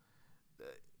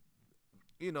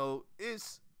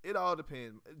it all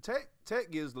depends.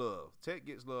 Tech gets love. Tech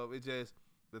gets love. It just,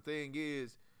 the thing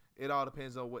is, it all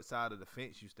depends on what side of the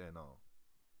fence you stand on.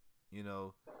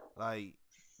 Like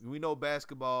we know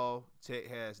basketball, Tech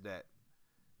has that.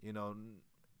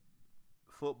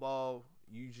 Football,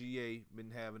 UGA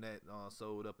been having that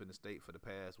sold up in the state for the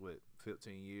past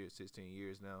 15 years, 16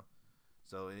 years now.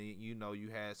 So and you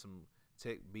had some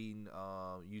Tech beating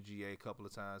UGA a couple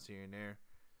of times here and there,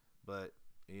 but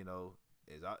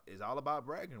it's all about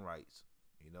bragging rights.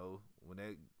 When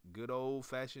that good old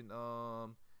fashioned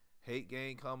hate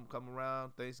game come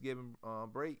around Thanksgiving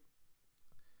break,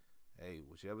 hey,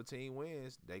 whichever team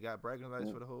wins, they got bragging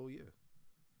rights for the whole year.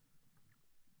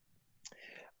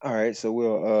 All right, so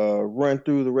we'll run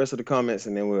through the rest of the comments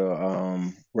and then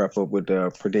we'll wrap up with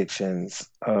the predictions.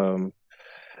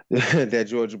 That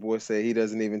Georgia boy said he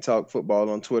doesn't even talk football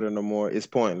on Twitter no more. It's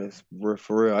pointless.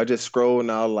 For real. I just scroll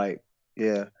and I'll I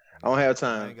don't have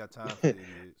time. I ain't got time for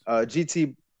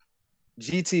idiots.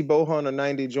 GT Bowhunter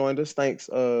 90 joined us. Thanks,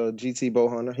 GT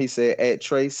Bowhunter. He said, at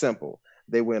Trey, simple.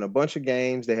 They win a bunch of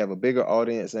games, they have a bigger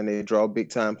audience, and they draw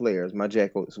big-time players. My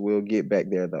Jackals will get back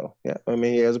there, though. Yeah, I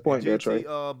mean, he has a point there, Trey.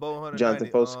 Bowhunter Jonathan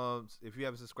 90, if you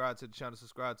haven't subscribed to the channel,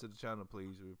 subscribe to the channel,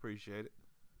 please. We appreciate it.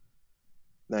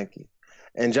 Thank you.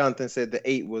 And Jonathan said the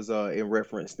 8 was in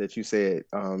reference that you said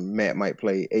Matt might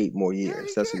play 8 more years.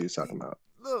 Yeah, that's what he was talking about.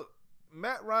 Look,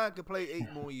 Matt Ryan could play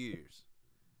 8 more years.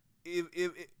 Yeah,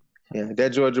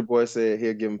 that Georgia boy said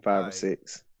he'll give him 5 or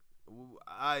 6.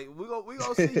 We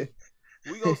gonna see.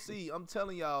 We gonna see. I'm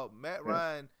telling y'all, Matt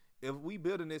Ryan. If we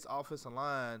building this offensive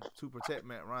line to protect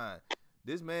Matt Ryan,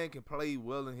 this man can play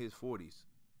well in his 40s.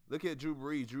 Look at Drew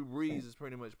Brees. Drew Brees is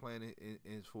pretty much playing in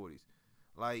his 40s.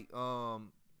 Like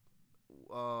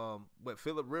but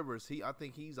Phillip Rivers, I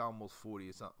think he's almost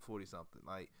 40 something.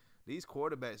 Like these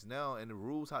quarterbacks now, and the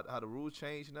rules, how the rules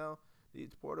change now,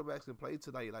 these quarterbacks can play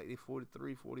to like they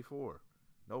 43, 44,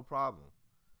 no problem.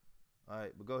 All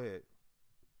right, but go ahead.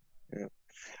 Yeah.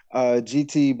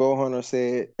 GT Bowhunter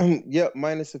said, "Yep,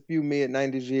 minus a few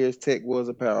mid-90s years, Tech was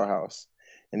a powerhouse."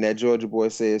 And that Georgia boy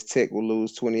says Tech will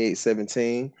lose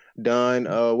 28-17. Don,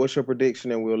 what's your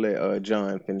prediction? And we'll let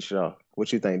John finish it off.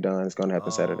 What you think, Don, is going to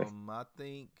happen Saturday? I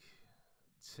think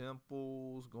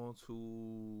Temple's going to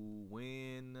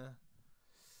win.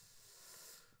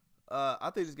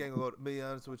 I think this game going to go, to be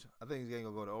honest with you, I think this game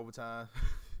going to go to overtime.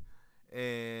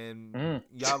 And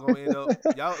y'all going to end up,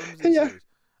 y'all, let me say serious.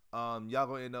 Y'all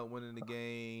gonna end up winning the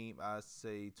game. I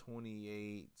say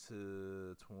 28-24.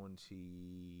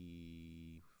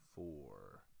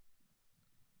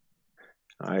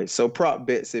 All right, so prop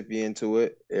bets if you're into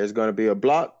it. There's going to be a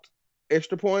blocked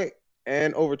extra point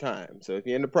and overtime. So if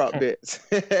you're into prop bets,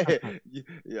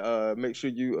 make sure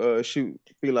you shoot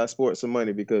Feli Sports some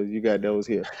money because you got those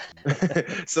here.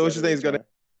 So what you think is going to?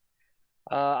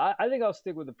 I think I'll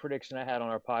stick with the prediction I had on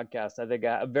our podcast. I think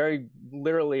very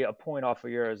literally a point off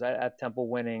of yours. I have Temple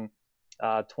winning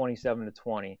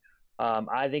 27-20.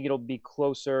 I think it'll be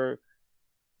closer.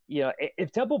 You know,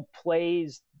 if Temple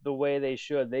plays the way they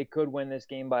should, they could win this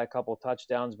game by a couple of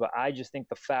touchdowns. But I just think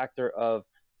the factor of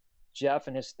Jeff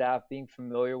and his staff being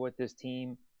familiar with this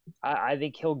team, I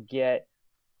think he'll get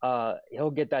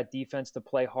that defense to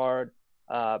play hard.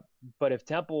 But if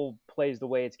Temple plays the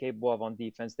way it's capable of on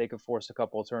defense, they could force a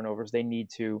couple of turnovers. They need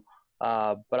to.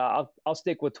 But I'll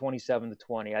stick with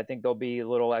 27-20. I think there'll be a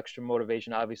little extra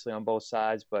motivation, obviously, on both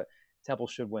sides. But Temple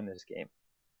should win this game.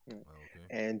 Okay.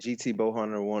 And GT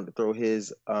Bowhunter wanted to throw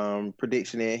his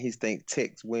prediction in. He thinks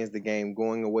Tex wins the game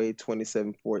going away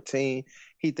 27-14.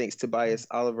 He thinks Tobias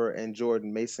Oliver and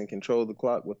Jordan Mason control the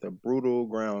clock with a brutal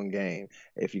ground game.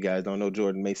 If you guys don't know,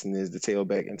 Jordan Mason is the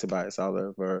tailback and Tobias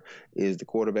Oliver is the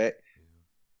quarterback.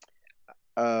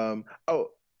 I'm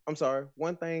sorry.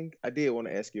 One thing I did want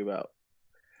to ask you about.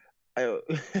 I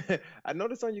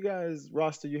noticed on you guys'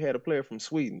 roster you had a player from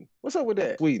Sweden. What's up with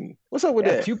that? What's up with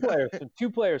that? Two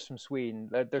players from Sweden.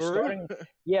 They're starting.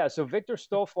 Yeah, so Victor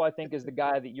Stoffel, I think, is the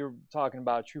guy that you're talking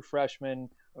about, true freshman.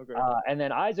 Okay. And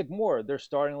then Isaac Moore, their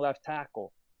starting left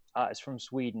tackle, is from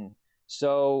Sweden.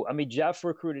 So, I mean, Jeff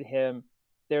recruited him.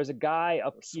 There's a guy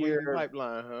up here.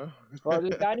 Pipeline, huh? Well,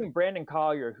 there's a guy named Brandon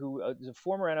Collier who is a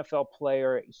former NFL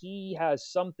player. He has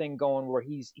something going where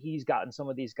he's gotten some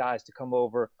of these guys to come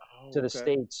over to the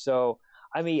States. So,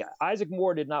 I mean, Isaac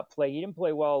Moore did not play. He didn't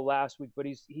play well last week, but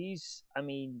he's. I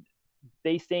mean,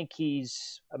 they think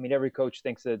he's. I mean, every coach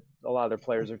thinks that a lot of their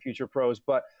players are future pros,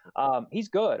 but he's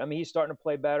good. I mean, he's starting to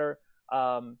play better.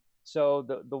 So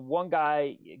the one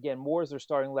guy again, Moore is their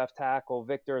starting left tackle.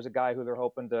 Victor is a guy who they're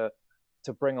hoping to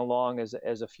bring along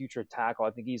as a future tackle. I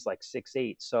think he's like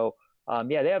 6'8". So,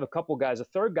 yeah, they have a couple guys. A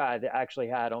third guy that actually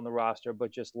had on the roster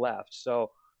but just left. So,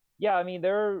 yeah, I mean,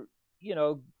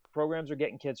 programs are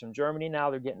getting kids from Germany now.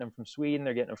 They're getting them from Sweden.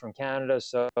 They're getting them from Canada.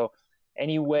 So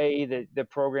any way that the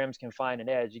programs can find an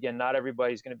edge. Again, not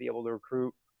everybody's going to be able to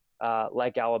recruit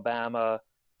like Alabama,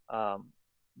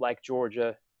 like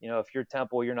Georgia. You know, if you're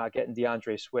Temple, you're not getting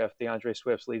DeAndre Swift. DeAndre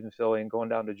Swift's leaving Philly and going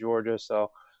down to Georgia. So,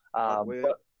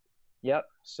 Yep.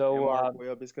 So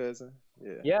Webb, his cousin.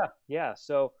 Yeah.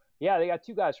 So yeah, they got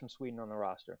two guys from Sweden on the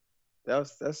roster.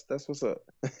 That's what's up.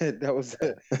 that was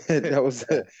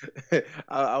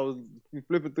I was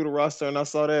flipping through the roster and I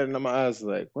saw that and my eyes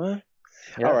were like, what?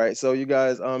 Yeah. All right, so you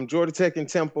guys, Georgia Tech and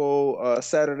Temple,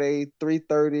 Saturday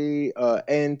 3:30,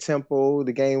 and Temple.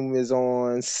 The game is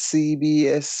on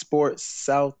CBS Sports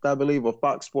South, I believe, or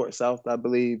Fox Sports South, I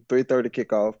believe.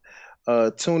 3:30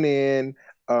 kickoff. Tune in.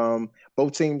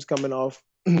 Both teams coming off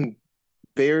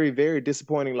very, very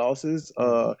disappointing losses.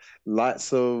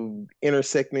 Lots of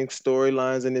intersecting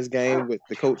storylines in this game with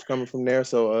the coach coming from there.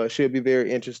 So it should be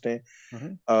very interesting.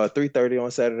 3:30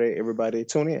 on Saturday. Everybody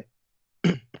tune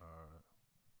in.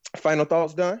 Final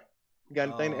thoughts, Don? You got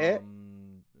anything to add?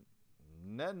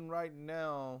 Nothing right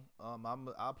now.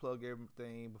 I'll plug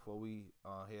everything before we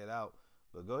head out.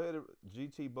 But go ahead,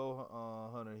 GT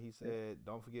Bowhunter. He said,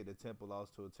 "Don't forget the Temple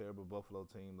lost to a terrible Buffalo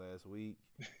team last week."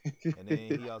 And then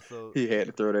he also he had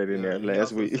to throw that in there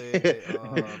last week.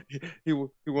 That, he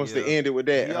wants to end it with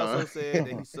that. He also said that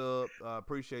he subbed.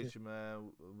 Appreciate you,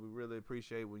 man. We really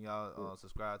appreciate when y'all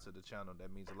subscribe to the channel.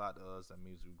 That means a lot to us. That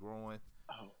means we're growing.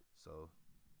 So,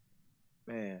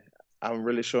 man, I'm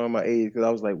really showing my age because I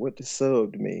was like, "What does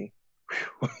subbed mean?"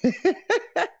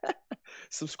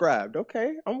 Subscribed.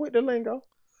 Okay, I'm with the lingo.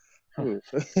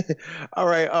 All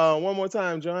right. One more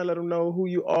time, John. Let them know who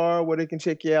you are, where they can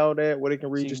check you out at, where they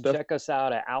can read your stuff. Check us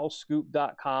out at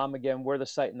owlscoop.com. Again, we're the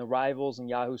site in the Rivals and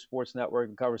Yahoo Sports Network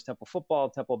that covers Temple football,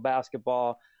 Temple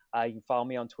basketball. You can follow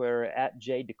me on Twitter at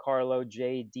JDicarlo,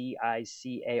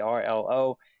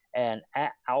 JDICARLO, and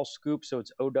at Owlscoop. So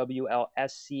it's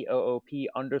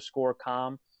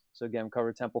OWLSCOOP_com. So again,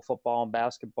 cover Temple football and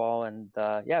baskall, and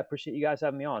appreciate you guys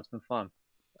having me on. It's been fun.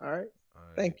 All right.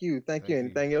 Thank you.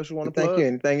 Anything else you want to plug?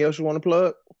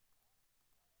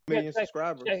 Million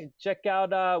subscribers. Check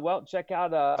out.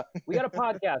 We got a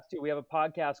podcast too. We have a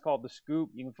podcast called The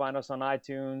Scoop. You can find us on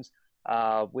iTunes. We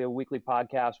have a weekly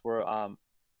podcast where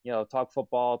talk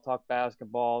football, talk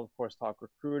basketball, of course, talk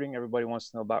recruiting. Everybody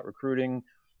wants to know about recruiting.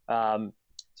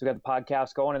 So we got the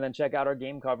podcast going, and then check out our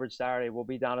game coverage Saturday. We'll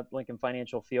be down at Lincoln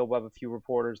Financial Field. We'll have a few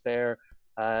reporters there.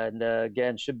 And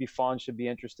again, should be fun, should be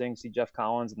interesting. See Jeff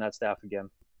Collins and that staff again.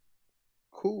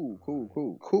 Cool.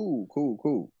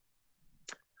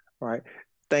 All right.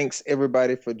 Thanks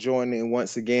everybody for joining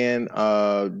once again.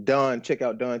 Don, check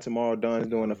out Don tomorrow. Don's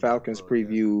doing a Falcons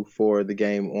preview for the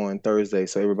game on Thursday.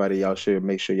 So everybody, y'all should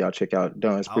make sure y'all check out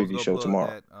Don's preview show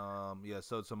tomorrow.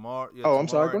 So tomorrow. I'm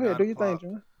sorry. Go ahead. Do your thing,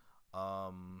 John.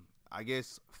 I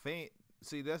guess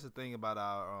see, that's the thing about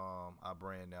our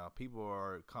brand now. People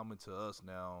are coming to us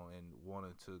now and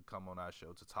wanting to come on our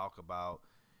show to talk about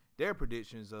their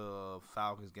predictions of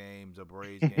Falcons games, or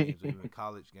Braves games, or even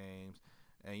college games.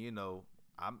 And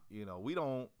we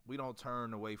don't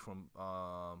turn away from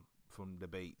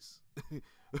debates.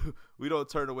 We don't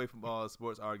turn away from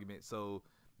sports arguments. So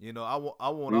I want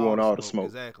all the smoke.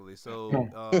 Exactly. So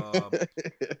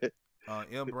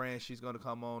M Brand, she's gonna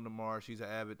come on tomorrow. She's an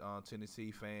avid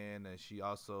Tennessee fan, and she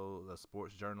also a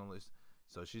sports journalist.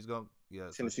 So she's gonna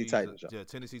Tennessee Titans.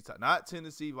 Tennessee, not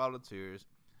Tennessee Volunteers.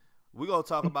 We're gonna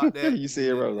talk about that. You see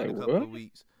it right, in a couple of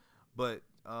weeks, but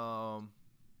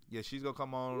she's gonna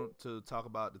come on to talk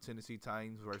about the Tennessee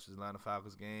Titans versus Atlanta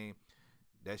Falcons game.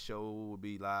 That show will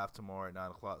be live tomorrow at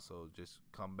 9:00. So just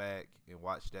come back and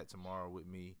watch that tomorrow with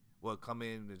me. Well, come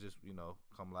in and just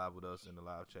come live with us in the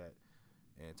live chat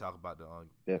and talk about the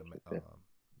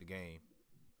game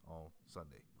on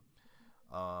Sunday.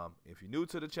 If you're new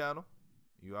to the channel,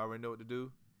 you already know what to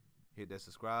do. Hit that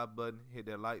subscribe button, hit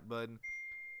that like button,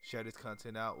 share this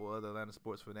content out with other Atlanta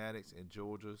sports fanatics and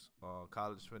Georgia's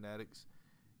college fanatics,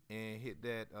 and hit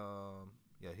that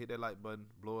like button,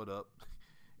 blow it up,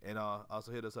 and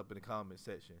also hit us up in the comment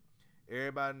section.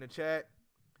 Everybody in the chat,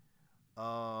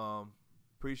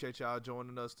 appreciate y'all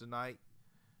joining us tonight.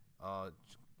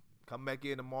 Come back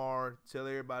in tomorrow. Tell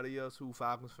everybody else who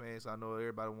Falcons fans. I know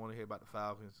everybody want to hear about the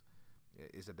Falcons.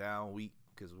 It's a down week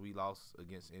because we lost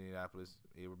against Indianapolis.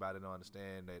 Everybody don't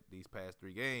understand that these past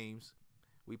 3 games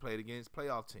we played against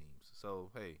playoff teams.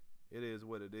 So hey, it is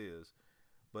what it is.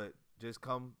 But just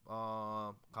come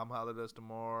holler at us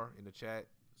tomorrow in the chat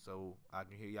so I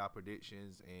can hear y'all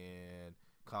predictions and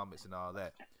comments and all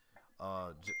that.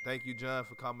 Thank you, John,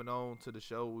 for coming on to the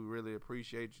show. We really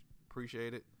appreciate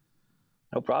it.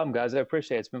 No problem, guys. I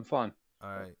appreciate it. It's been fun. All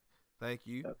right. Thank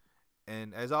you.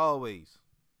 And as always,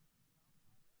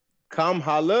 come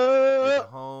holler. It's a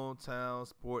Hometown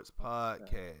Sports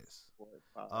Podcast.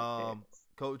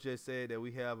 Coach just said that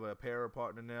we have a para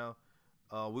partner now.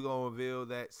 We're going to reveal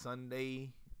that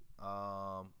Sunday.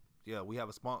 We have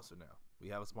a sponsor now. We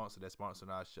have a sponsor that's sponsoring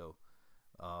our show.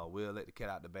 We'll let the cat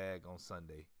out the bag on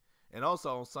Sunday. And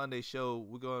also on Sunday's show,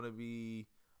 we're going to be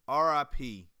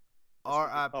RIP.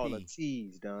 RIP. Call a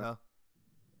tease, Don. Huh?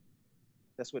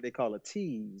 That's what they call a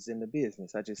tease in the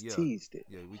business. I just teased it.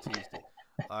 Yeah, we teased it.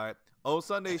 All right. On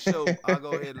Sunday's show, I'll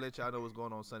go ahead and let y'all know what's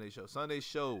going on Sunday's show. Sunday's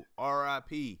show,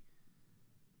 RIP.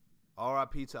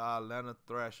 RIP to our Atlanta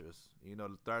Thrashers.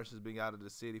 The Thrashers been out of the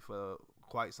city for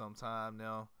quite some time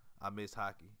now. I miss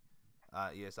hockey.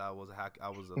 Yes, I was an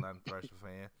Atlanta Thrasher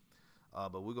fan.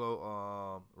 But we're going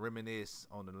to reminisce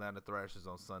on the Atlanta Thrashers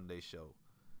on Sunday's show.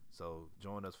 So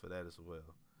join us for that as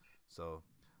well. So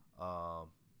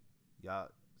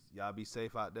y'all be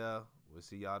safe out there. We'll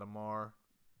see y'all tomorrow.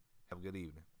 Have a good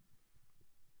evening.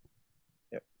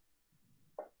 Yep.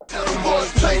 Tell them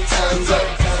boys, play time's up.